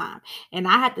first time. And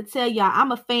I have to tell y'all,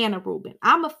 I'm a fan of Ruben.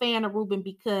 I'm a fan of Ruben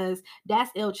because that's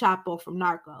El Chapo from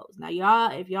Narcos. Now,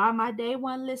 y'all, if y'all are my day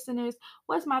one listeners,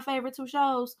 what's my favorite 2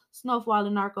 shows? Snowfall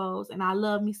and Narcos. And I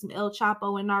love me some El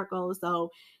Chapo and Narcos.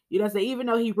 So, you know what I'm saying? Even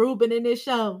though he Ruben in this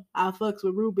show, I fucks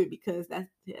with Ruben because that's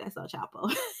El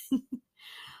Chapo.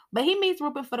 But he meets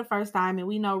Ruben for the first time, and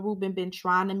we know Ruben been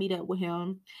trying to meet up with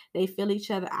him. They fill each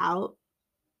other out.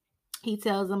 He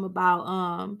tells him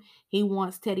about he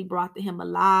wants Teddy brought to him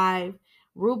alive.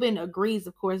 Ruben agrees,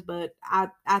 of course, but I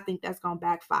think that's gonna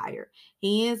backfire.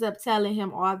 He ends up telling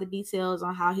him all the details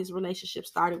on how his relationship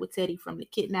started with Teddy from the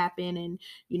kidnapping, and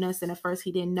saying at first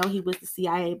he didn't know he was the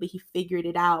CIA, but he figured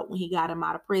it out when he got him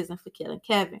out of prison for killing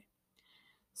Kevin.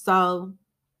 So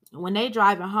when they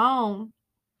driving home,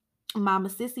 Mama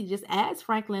Sissy just asks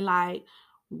Franklin, like,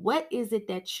 what is it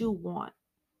that you want?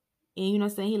 And you know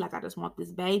what I'm saying? He like, I just want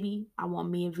this baby. I want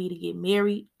me and V to get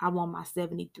married. I want my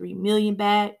 73 million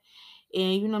back.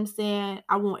 And you know what I'm saying?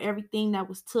 I want everything that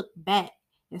was took back.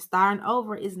 And starting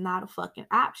over is not a fucking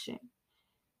option.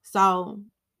 So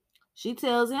she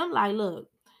tells him, like, look,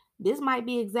 this might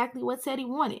be exactly what Teddy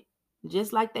wanted.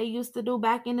 Just like they used to do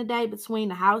back in the day between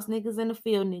the house niggas and the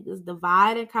field niggas,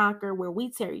 divide and conquer where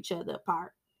we tear each other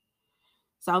apart.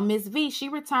 So Miss V, she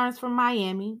returns from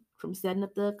Miami from setting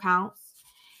up the accounts.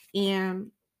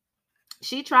 And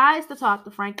she tries to talk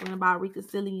to Franklin about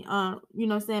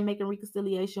reconciliation, making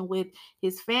reconciliation with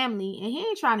his family, and he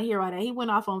ain't trying to hear all that. He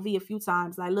went off on V a few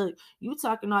times, like, look, you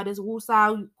talking all this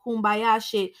woosah kumbaya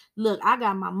shit. Look, I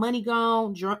got my money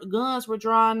gone, guns were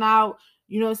drawn out,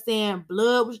 you know what I'm saying?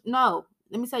 Blood was, no,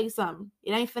 let me tell you something.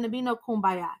 It ain't finna be no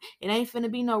kumbaya. It ain't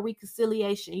finna be no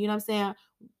reconciliation. You know what I'm saying?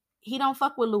 He don't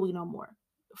fuck with Louis no more.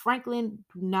 Franklin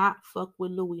do not fuck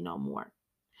with Louis no more.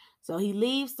 So he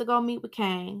leaves to go meet with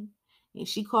Kane, and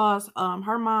she calls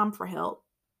her mom for help,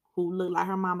 who looked like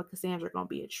her mama Cassandra gonna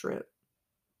be a trip.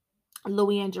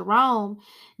 Louis and Jerome,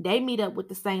 they meet up with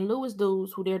the St. Louis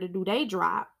dudes who there to do their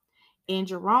drop. And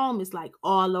Jerome is like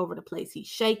all over the place. He's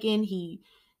shaking.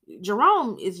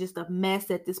 Jerome is just a mess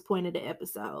at this point of the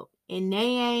episode. And they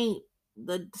ain't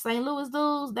the St. Louis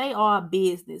dudes, they are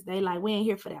business. They like, we ain't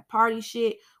here for that party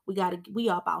shit. We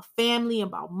are about family,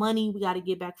 about money. We gotta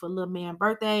get back for little man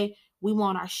birthday. We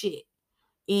want our shit.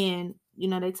 And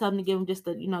they tell them to give him just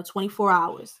 24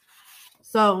 hours.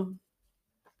 So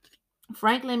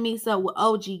Franklin meets up with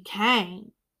OG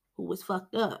Kane, who was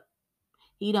fucked up.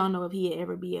 He don't know if he'll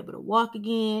ever be able to walk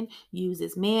again, use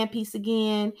his man piece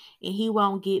again, and he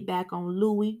won't get back on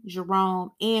Louis,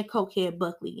 Jerome, and Cokehead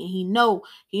Buckley. And he know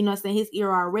saying, his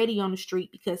ear already on the street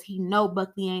because he know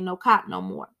Buckley ain't no cop no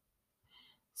more.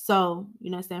 So,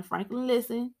 saying, Franklin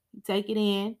listen, take it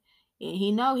in, and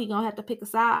he know he gonna have to pick a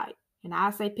side. And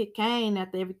I say pick Kane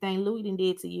after everything Louis done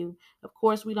did to you. Of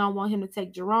course, we don't want him to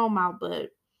take Jerome out, but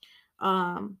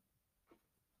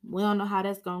we don't know how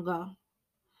that's gonna go.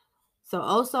 So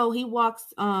also he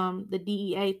walks the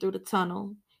DEA through the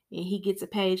tunnel, and he gets a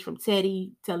page from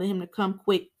Teddy telling him to come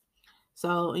quick.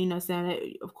 So,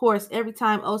 saying, of course, every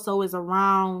time Oso is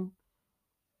around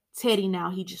Teddy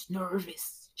now, he just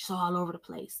nervous, just all over the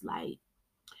place. Like,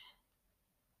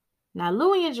 now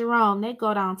Louis and Jerome, they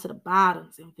go down to the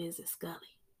bottoms and visit Scully.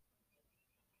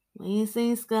 We ain't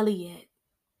seen Scully yet.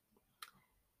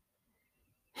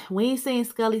 We ain't seen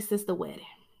Scully since the wedding.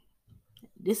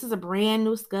 This is a brand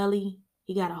new Scully.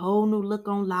 He got a whole new look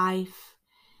on life.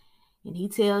 And he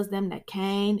tells them that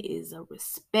Kane is a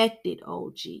respected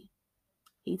OG.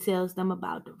 He tells them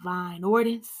about divine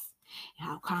ordinance and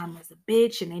how karma's a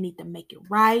bitch and they need to make it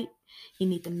right. He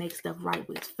need to make stuff right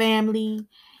with his family.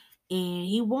 And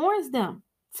he warns them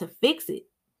to fix it.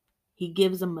 He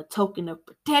gives them a token of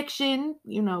protection.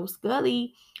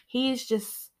 Scully, he is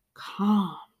just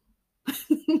calm.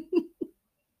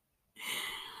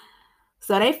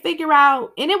 So they figure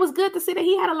out, and it was good to see that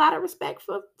he had a lot of respect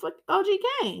for OG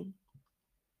Kane.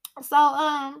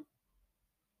 So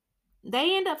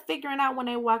they end up figuring out when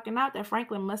they walking out that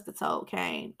Franklin must have told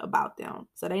Kane about them.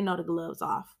 So they know the gloves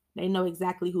off. They know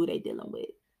exactly who they dealing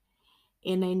with.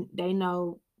 And they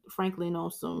know Franklin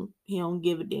on some, he don't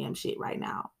give a damn shit right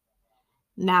now.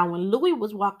 Now, when Louis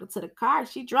was walking to the car,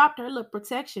 she dropped her little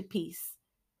protection piece.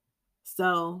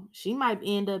 So she might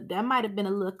end up, that might have been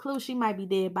a little clue. She might be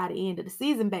dead by the end of the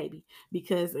season, baby.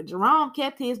 Because Jerome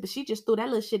kept his, but she just threw that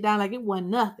little shit down like it wasn't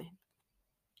nothing.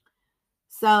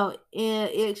 So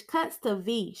it cuts to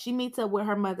V. She meets up with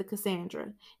her mother,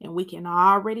 Cassandra, and we can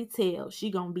already tell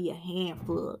she gonna be a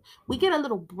handful. We get a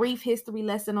little brief history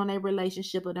lesson on their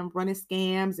relationship of them running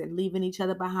scams and leaving each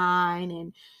other behind.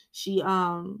 And she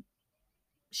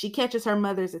catches her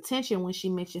mother's attention when she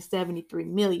mentions 73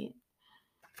 million.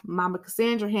 Mama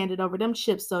Cassandra handed over them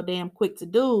chips so damn quick to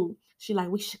do. She like,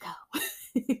 we should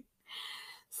go.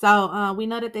 So we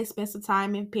know that they spent some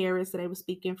time in Paris, so they were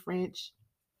speaking French.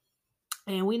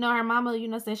 And we know her mama,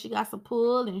 saying she got some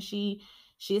pull and she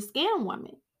a scam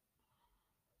woman.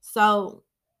 So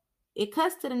it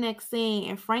cuts to the next scene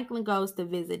and Franklin goes to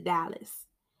visit Dallas.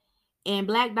 And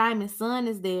Black Diamond's son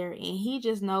is there, and he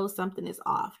just knows something is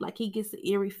off. Like, he gets an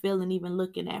eerie feeling even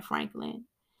looking at Franklin.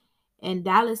 And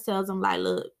Dallas tells him, like,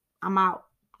 look, I'm out.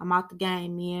 I'm out the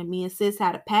game. Me and sis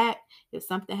had a pact. If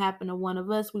something happened to one of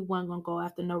us, we weren't gonna go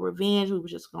after no revenge. We were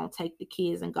just gonna take the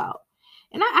kids and go.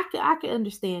 And I could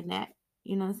understand that.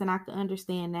 You know what I'm saying? I could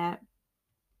understand that.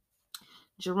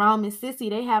 Jerome and Sissy,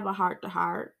 they have a heart to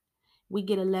heart. We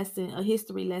get a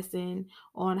history lesson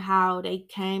on how they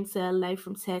came to LA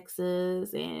from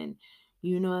Texas, and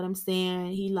you know what I'm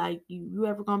saying? He like, you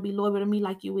ever gonna be loyal to me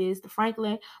like you is to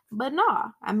Franklin? But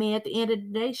no, I mean, at the end of the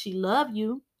day, she love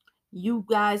you. You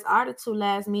guys are the two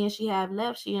last men she have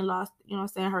left. She ain't lost, you know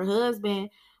what I'm saying, her husband.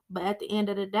 But at the end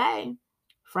of the day,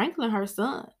 Franklin her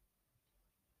son.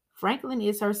 Franklin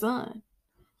is her son.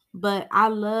 But I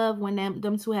love when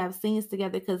them two have scenes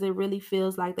together, because it really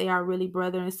feels like they are really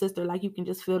brother and sister. Like, you can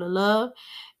just feel the love.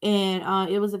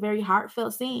 And it was a very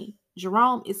heartfelt scene.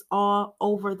 Jerome is all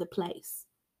over the place.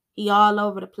 He all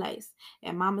over the place.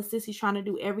 And Mama Sissy's trying to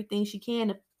do everything she can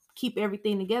to keep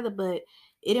everything together, but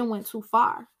it didn't went too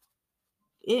far.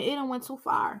 It didn't went too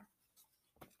far.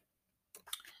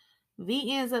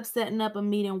 V ends up setting up a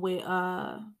meeting with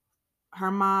her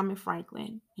mom and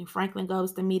Franklin. And Franklin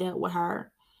goes to meet up with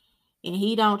her. And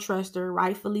he don't trust her,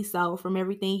 rightfully so, from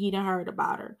everything he done heard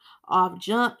about her. Off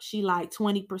jump, she like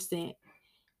 20%.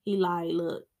 He like,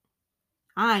 look,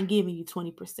 I ain't giving you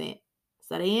 20%.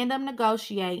 So they end up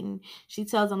negotiating. She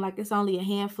tells him like it's only a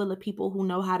handful of people who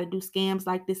know how to do scams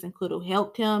like this and could have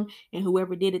helped him. And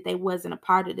whoever did it, they wasn't a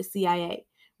part of the CIA.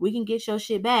 We can get your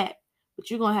shit back, but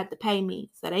you're gonna have to pay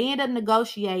me. So they end up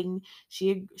negotiating.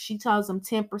 She tells him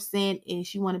 10%, and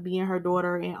she want to be in her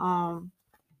daughter and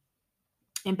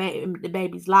the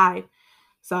baby's life.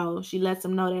 So she lets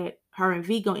him know that her and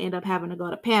V gonna end up having to go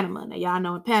to Panama. Now y'all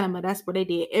know in Panama, that's where they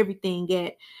did everything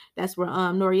at. That's where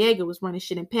Noriega was running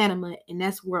shit in Panama, and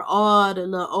that's where all the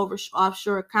little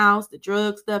offshore accounts, the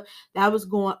drug stuff, that was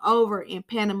going over in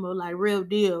Panama, like real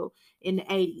deal in the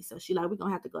 80s. So she like, we're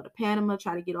gonna have to go to Panama,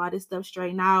 try to get all this stuff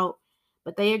straightened out.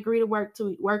 But they agree to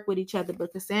work with each other.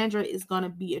 But Cassandra is gonna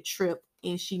be a trip,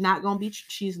 and she's not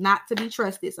to be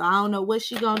trusted. So I don't know what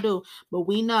she gonna do. But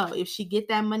we know if she get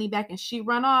that money back and she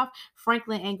run off,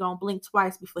 Franklin ain't gonna blink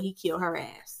twice before he kill her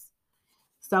ass.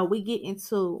 So we get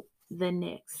into the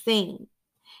next scene.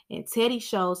 And Teddy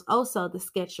shows Oso the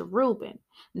sketch of Reuben.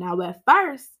 Now at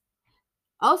first,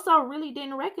 Oso really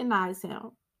didn't recognize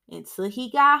him until he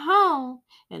got home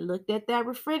and looked at that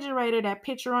refrigerator, that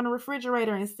picture on the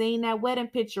refrigerator, and seen that wedding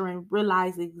picture and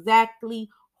realized exactly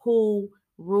who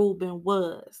Reuben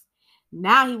was.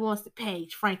 Now he wants to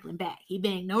page Franklin back. He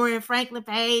been ignoring Franklin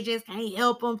pages, can't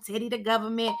help him, Teddy the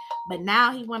government, but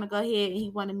now he want to go ahead and he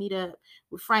want to meet up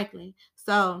with Franklin.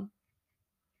 So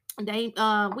we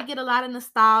get a lot of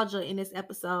nostalgia in this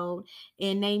episode,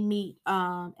 and they meet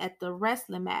at the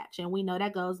wrestling match, and we know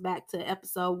that goes back to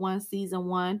episode 1, season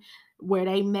 1, where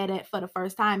they met at for the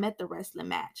first time at the wrestling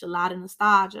match. A lot of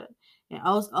nostalgia. And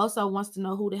also wants to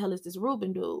know who the hell is this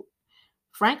Reuben dude.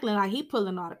 Franklin, like, he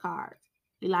pulling all the cards.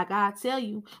 He like, I tell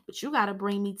you, but you gotta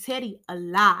bring me Teddy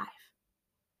alive.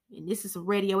 And this is some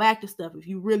radioactive stuff if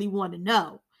you really want to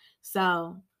know.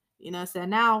 So, you know what I'm saying?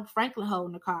 Now Franklin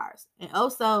holding the cards. And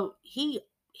also he,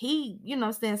 you know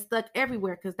what I'm saying, stuck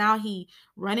everywhere, because now he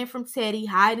running from Teddy,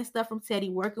 hiding stuff from Teddy,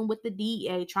 working with the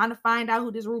DEA, trying to find out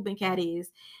who this Reuben cat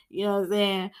is. You know what I'm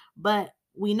saying? But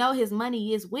we know his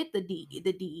money is with the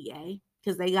DEA,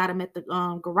 because they got him at the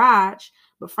garage.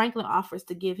 But Franklin offers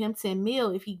to give him 10 mil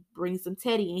if he brings him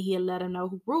Teddy, and he'll let him know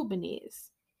who Reuben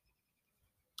is.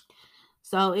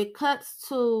 So it cuts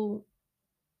to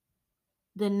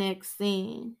the next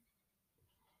scene.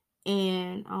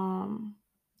 And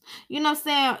you know what I'm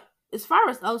saying? As far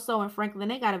as Oso and Franklin,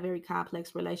 they got a very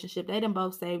complex relationship. They done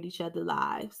both saved each other's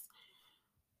lives.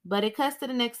 But it cuts to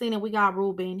the next scene, and we got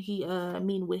Reuben. He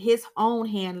meeting with his own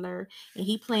handler, and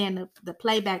he playing the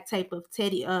playback tape of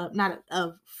Teddy, not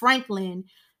of Franklin,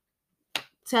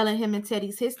 telling him and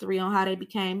Teddy's history on how they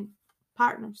became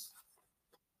partners.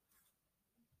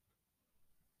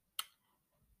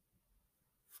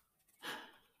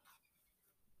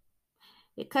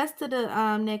 It cuts to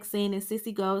the next scene, and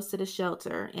Sissy goes to the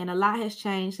shelter, and a lot has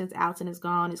changed since Alton is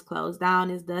gone. It's closed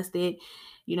down, it's dusted.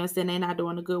 You know, saying they're not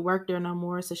doing the good work there no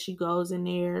more. So she goes in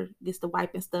there, gets the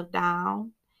wiping stuff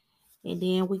down, and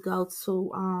then we go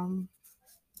to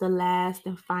the last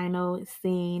and final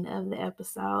scene of the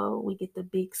episode. We get the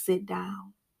big sit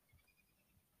down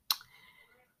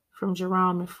from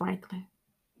Jerome and Franklin,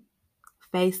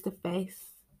 face to face,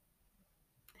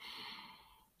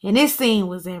 and this scene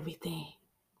was everything.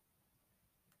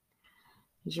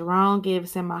 Jerome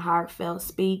gives him a heartfelt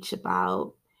speech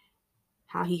about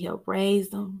how he helped raise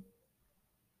them,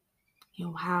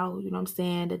 how, you know what I'm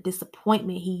saying, the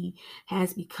disappointment he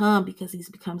has become because he's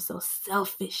become so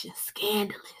selfish and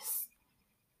scandalous.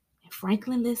 And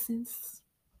Franklin listens.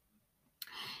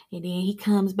 And then he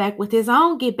comes back with his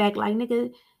own get back, like,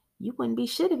 nigga, you wouldn't be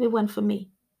shit if it wasn't for me.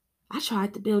 I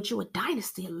tried to build you a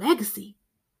dynasty, a legacy.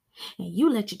 And you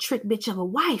let your trick bitch of a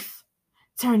wife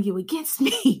turn you against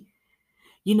me.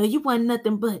 You wasn't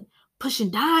nothing but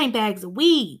pushing dime bags of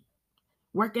weed,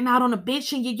 working out on a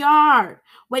bench in your yard,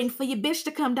 waiting for your bitch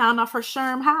to come down off her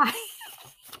Sherm high.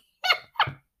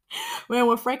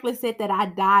 When Franklin said that, I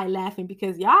died laughing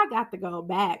because y'all got to go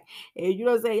back. And you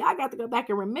know what I'm saying? Y'all got to go back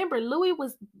and remember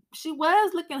she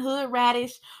was looking hood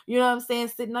radish, you know what I'm saying?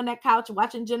 Sitting on that couch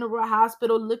watching General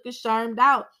Hospital looking shermed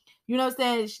out. You know what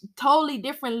I'm saying? Totally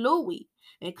different Louis.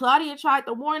 And Claudia tried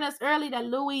to warn us early that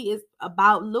Louis is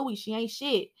about Louis. She ain't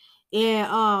shit.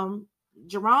 And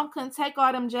Jerome couldn't take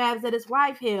all them jabs that his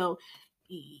wife held.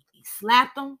 He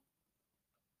slapped him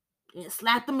and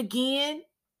slapped him again.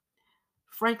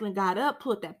 Franklin got up,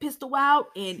 pulled that pistol out,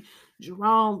 and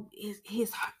Jerome,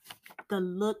 the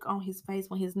look on his face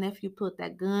when his nephew put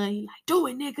that gun, he like, do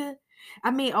it, nigga. I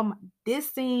mean,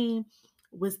 this scene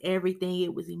was everything.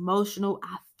 It was emotional.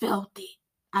 I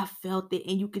felt it,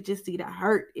 and you could just see the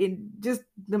hurt and just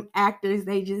them actors.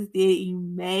 They just did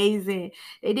amazing.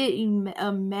 They did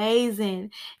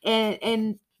amazing,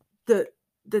 and the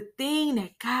thing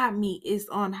that got me is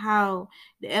on how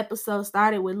the episode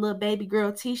started with little baby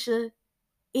girl Tisha.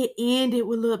 It ended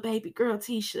with little baby girl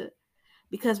Tisha,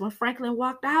 because when Franklin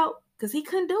walked out, because he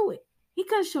couldn't do it, he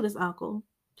couldn't shoot his uncle.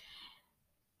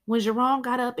 When Jerome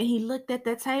got up and he looked at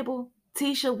that table,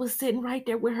 Tisha was sitting right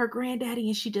there with her granddaddy,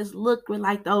 and she just looked with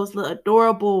like those little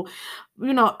adorable,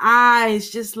 eyes,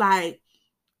 just like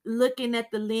looking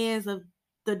at the lens of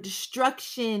the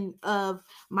destruction of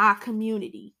my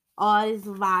community, all this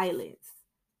violence.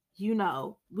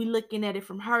 We looking at it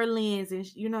from her lens, and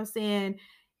you know what I'm saying?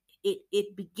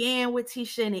 It began with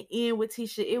Tisha and it ended with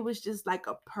Tisha. It was just like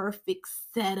a perfect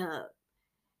setup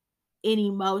and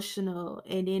emotional.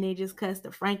 And then it just cuts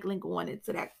to Franklin going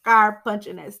into that car,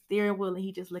 punching that steering wheel, and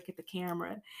he just look at the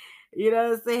camera. You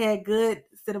know what I'm saying? Good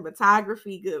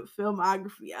cinematography, good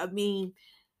filmography. I mean,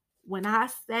 when I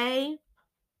say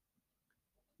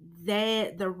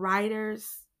that the writers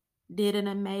did an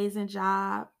amazing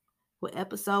job with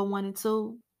episode 1 and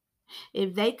 2,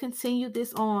 if they continue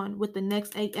this on with the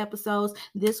next 8 episodes,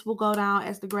 this will go down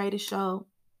as the greatest show.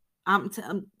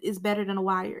 It's better than The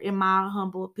Wire, in my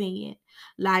humble opinion.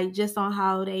 Like, just on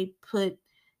how they put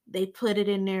it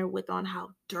in there, with on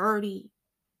how dirty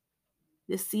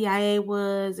the CIA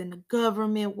was and the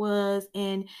government was,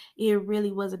 and it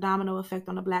really was a domino effect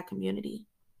on the Black community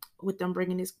with them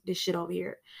bringing this shit over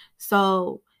here.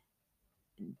 So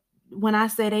when I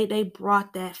say they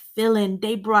brought that feeling,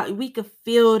 we could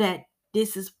feel that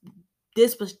this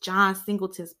was John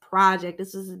Singleton's project.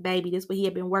 This is his baby. This is what he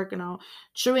had been working on.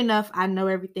 True enough, I know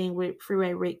everything with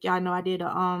Freeway Rick. Y'all know I did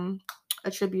a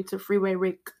tribute to Freeway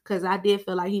Rick, because I did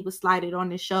feel like he was slighted on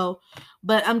this show.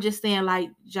 But I'm just saying, like,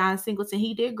 John Singleton,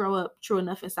 he did grow up, true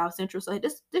enough, in South Central. So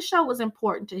this show was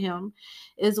important to him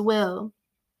as well.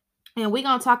 And we're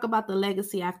gonna talk about the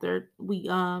legacy after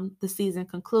the season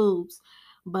concludes.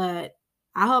 But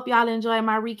I hope y'all enjoy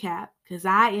my recap, because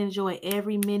I enjoy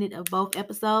every minute of both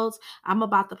episodes. I'm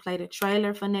about to play the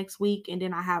trailer for next week, and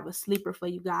then I have a sleeper for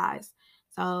you guys.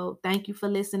 So thank you for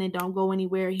listening. Don't go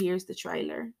anywhere. Here's the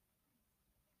trailer.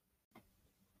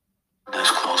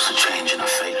 This close to changing the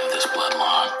fate of this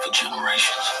bloodline for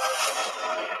generations.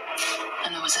 I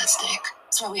know what's at stake.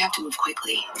 That's why we have to move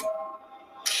quickly.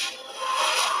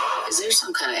 Is there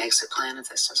some kind of exit plan if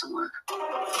this doesn't work?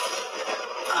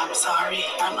 I'm sorry,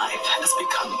 our life has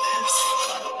become this.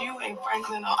 You and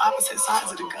Franklin on opposite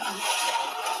sides of the gun.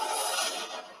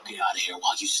 Get out of here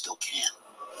while you still can.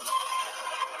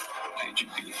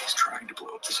 KGB is trying to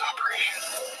blow up this operation.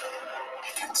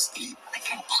 I can't sleep. I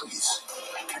can't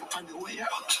find a way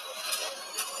out.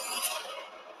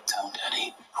 Tell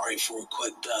Daddy, pray for a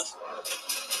quick death.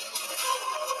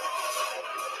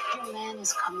 Your man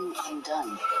is coming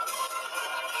undone.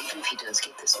 Even if he does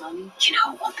get this money, you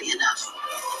know it won't be enough.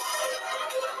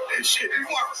 Hey, shit, it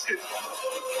works.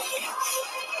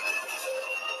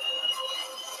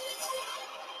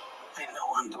 I know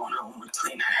I'm going home with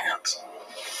clean hands.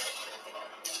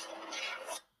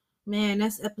 Man,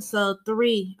 that's episode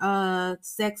 3,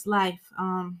 Sex Life.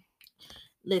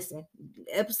 Listen,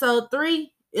 episode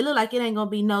 3, it look like it ain't gonna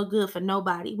be no good for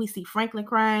nobody. We see Franklin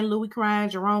crying, Louis crying,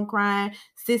 Jerome crying,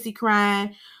 Sissy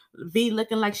crying, V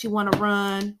looking like she want to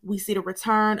run. We see the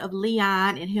return of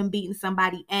Leon and him beating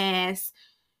somebody's ass.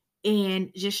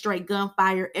 and just straight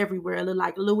gunfire everywhere. It looked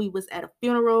like Louis was at a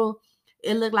funeral.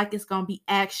 It looked like it's gonna be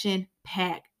action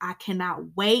packed. I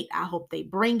cannot wait. I hope they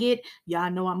bring it.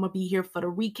 Y'all know I'm gonna be here for the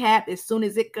recap as soon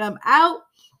as it come out.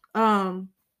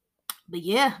 But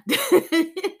yeah,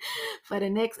 for the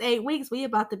next 8 weeks, we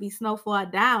about to be Snowfall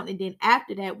down. And then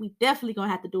after that, we definitely gonna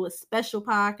have to do a special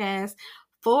podcast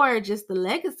for just the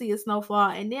legacy of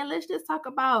Snowfall. And then let's just talk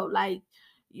about, like,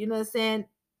 you know what I'm saying?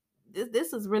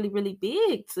 This is really, really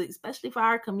big, especially for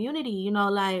our community, you know,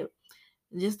 like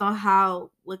just on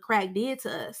how what crack did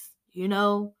to us, you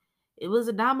know, it was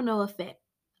a domino effect.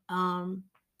 Um,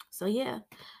 so yeah,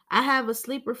 I have a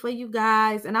sleeper for you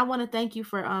guys, and I want to thank you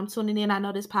for tuning in. I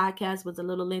know this podcast was a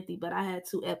little lengthy, but I had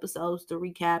 2 episodes to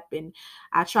recap, and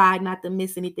I tried not to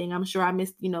miss anything. I'm sure I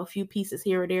missed, you know, a few pieces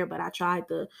here or there, but I tried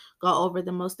to go over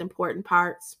the most important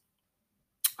parts.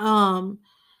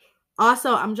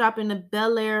 Also, I'm dropping the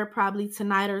Bel Air probably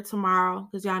tonight or tomorrow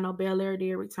because y'all know Bel Air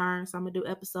did return. So I'm gonna do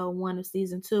episode 1 of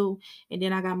season 2, and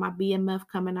then I got my BMF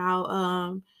coming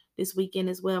out this weekend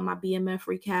as well. My BMF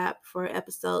recap for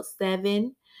episode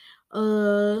 7.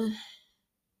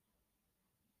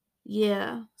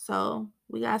 Yeah. So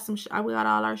we got we got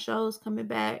all our shows coming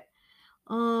back.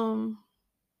 I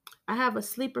have a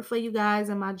sleeper for you guys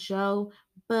in my Joe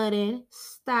Budden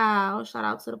style. Shout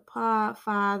out to the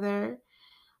Podfather.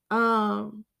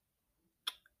 I'm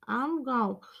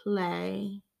gonna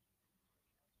play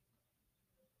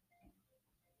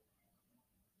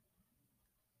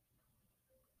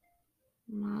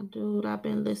my dude I've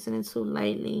been listening to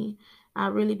lately. I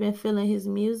really been feeling his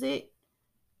music.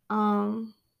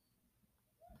 Starlito.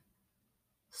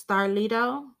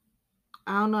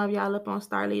 I don't know if y'all up on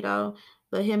Starlito,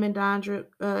 but him and Don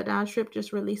Trip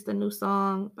just released a new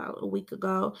song about a week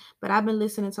ago. But I've been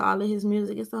listening to all of his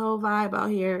music. It's the whole vibe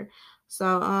out here. So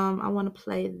I want to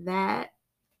play that.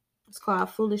 It's called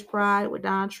Foolish Pride with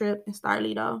Don Trip and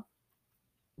Starlito.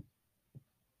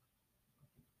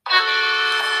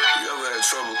 You ever had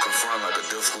trouble confronting like a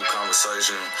difficult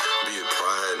conversation, be it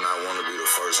pride, not want to be the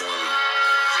first one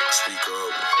to speak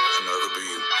up? You know, it could be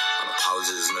an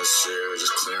apology is necessary,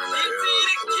 just clearing the air.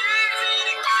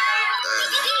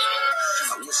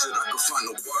 I wish that I could find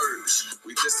the words.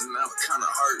 We distant now, it kinda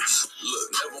hurts. Look,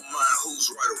 never mind who's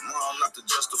right or wrong, not to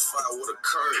justify what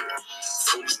occurred.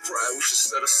 Foolish pride, we should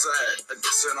set aside. I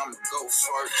just said I'ma go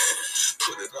first.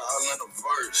 Put it all in a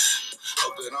verse.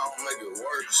 Hope that I don't make it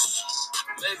worse.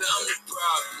 Maybe I'm the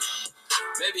problem.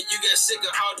 Maybe you got sick of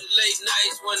all the late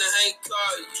nights when I ain't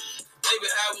call you. Maybe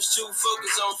I was too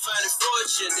focused on finding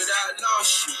fortune that I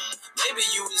lost you. Maybe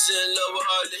you was in love with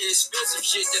all the expensive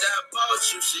shit that I bought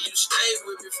you. So you stayed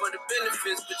with me for the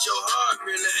benefits, but your heart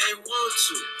really ain't want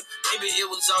to. Maybe it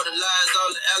was all the lies, all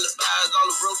the alibis, all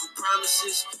the broken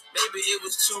promises. Maybe it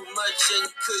was too much and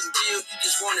you couldn't deal, you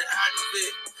just wanted out of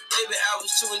it. Maybe I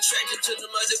was too attracted to them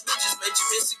other bitches, made you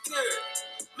insecure.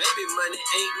 Maybe money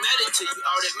ain't mattered to you,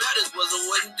 all that matters was I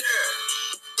wasn't there.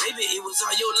 Maybe it was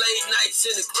all your late nights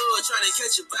in the club, trying to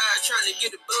catch a vibe, trying to get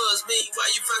a buzz.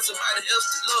 Meanwhile, you find somebody else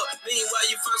to love. Meanwhile,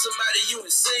 you find somebody you in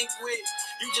sync with.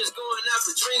 You just going out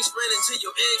for drinks, ran into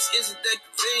your ex, isn't that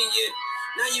convenient?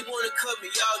 Now you wanna cut me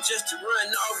off just to run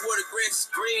off where the grass is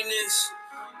green is.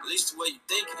 At least the way you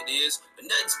think it is, but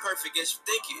nothing's perfect as you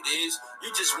think it is. You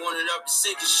just want it up to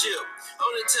sink a ship.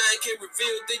 Only time can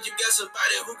reveal, think you got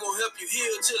somebody who gon' help you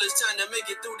heal till it's time to make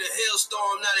it through the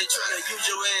hailstorm. Now they trying to use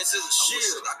your ass as a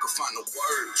shield. I could find the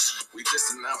words. We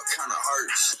distant now, it kinda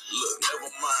hurts. Look, never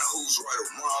mind who's right or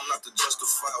wrong, not to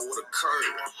justify what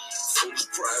occurred. Foolish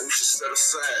pride, we should set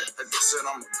aside. I just said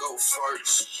I'ma go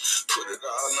first. Put it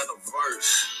all in a verse.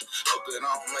 Hope that I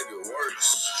don't make it worse.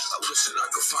 I wish that I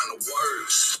could find the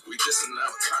words. We distant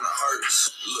now, it kinda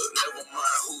hurts. Look, never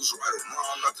mind who's right or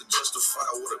wrong, not to justify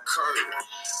what occurred.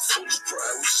 Foolish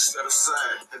pride, we should set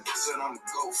aside. I just said I'ma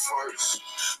go first.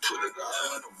 Put it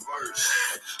all in a verse.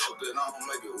 Hope that I don't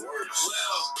make it worse.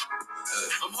 Well,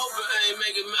 I'm hoping I ain't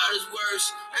making matters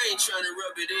worse. I ain't trying to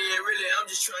rub it in. Really, I'm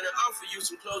just trying to offer you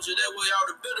some closure. That way all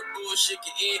the bitter bullshit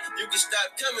can end. You can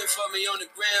stop coming for me on the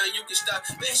ground. You can stop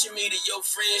mentioning me to your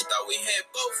friends. Thought we had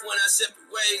both when I separate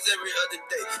ways every other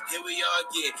day. Here we are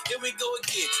again. Here we go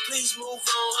again. Please move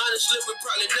on. Honestly, we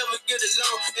probably never get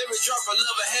along. Every drop of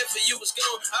love I had for you was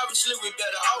gone. Obviously, we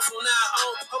better off on our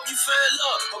own. Hope you find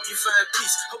love. Hope you find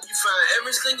peace. Hope you find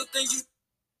every single thing you.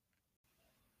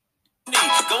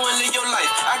 Go and live your life,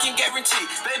 I can guarantee.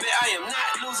 Baby, I am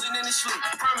not losing any sleep.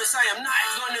 Promise I am not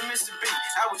gonna miss a beat.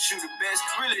 I wish you the best,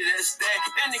 really that's that.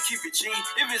 And to keep it G,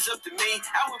 if it's up to me,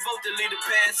 I would vote to leave the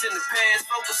past in the past.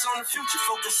 Focus on the future,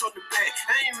 focus on the back.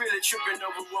 I ain't really tripping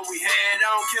over what we had.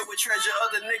 I don't care what treasure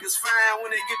other niggas find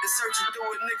when they get to searching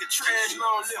through a nigga trash.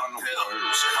 Long live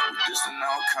pillars. We distant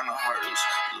now kinda hurts.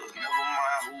 Look, never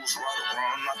mind who's right or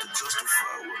wrong, not to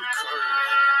justify what occurred.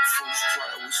 Foolish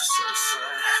pride, we should set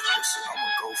aside. Listen, I'ma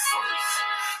go first.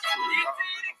 Put it all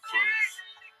in a purse.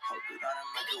 Hope that I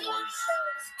didn't make it worse.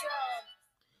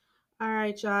 All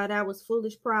right, y'all. That was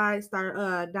Foolish Pride,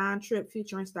 Don Trip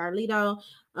featuring Starlito.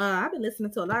 I've been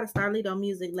listening to a lot of Starlito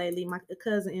music lately. My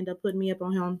cousin ended up putting me up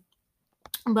on him.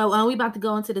 But we about to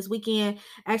go into this weekend.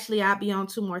 Actually, I'll be on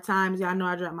 2 more times. Y'all know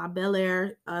I dropped my Bel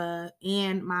Air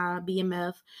and my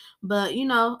BMF. But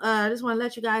I just want to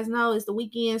let you guys know it's the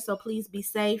weekend, so please be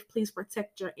safe. Please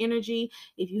protect your energy.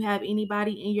 If you have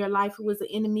anybody in your life who is an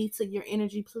enemy to your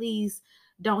energy, please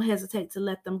don't hesitate to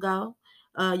let them go.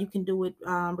 You can do it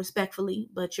respectfully,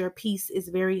 but your peace is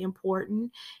very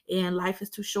important, and life is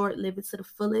too short. Live it to the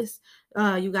fullest.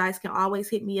 You guys can always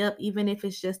hit me up, even if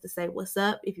it's just to say what's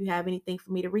up. If you have anything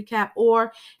for me to recap,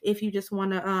 or if you just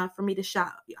want to for me to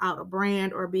shout out a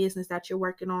brand or a business that you're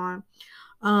working on,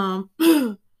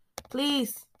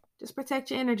 please just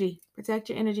protect your energy. Protect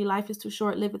your energy. Life is too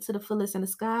short. Live it to the fullest, and the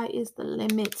sky is the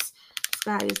limit.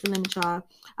 Sky is the limit, y'all.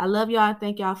 I love y'all.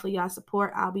 Thank y'all for y'all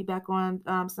support. I'll be back on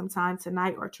sometime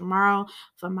tonight or tomorrow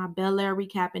for my Bel Air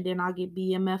recap, and then I'll get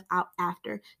BMF out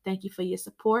after. Thank you for your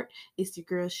support. It's your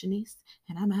girl Shanice,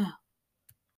 and I'm out.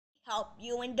 Hope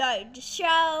you enjoyed the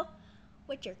show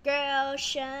with your girl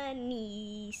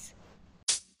Shanice.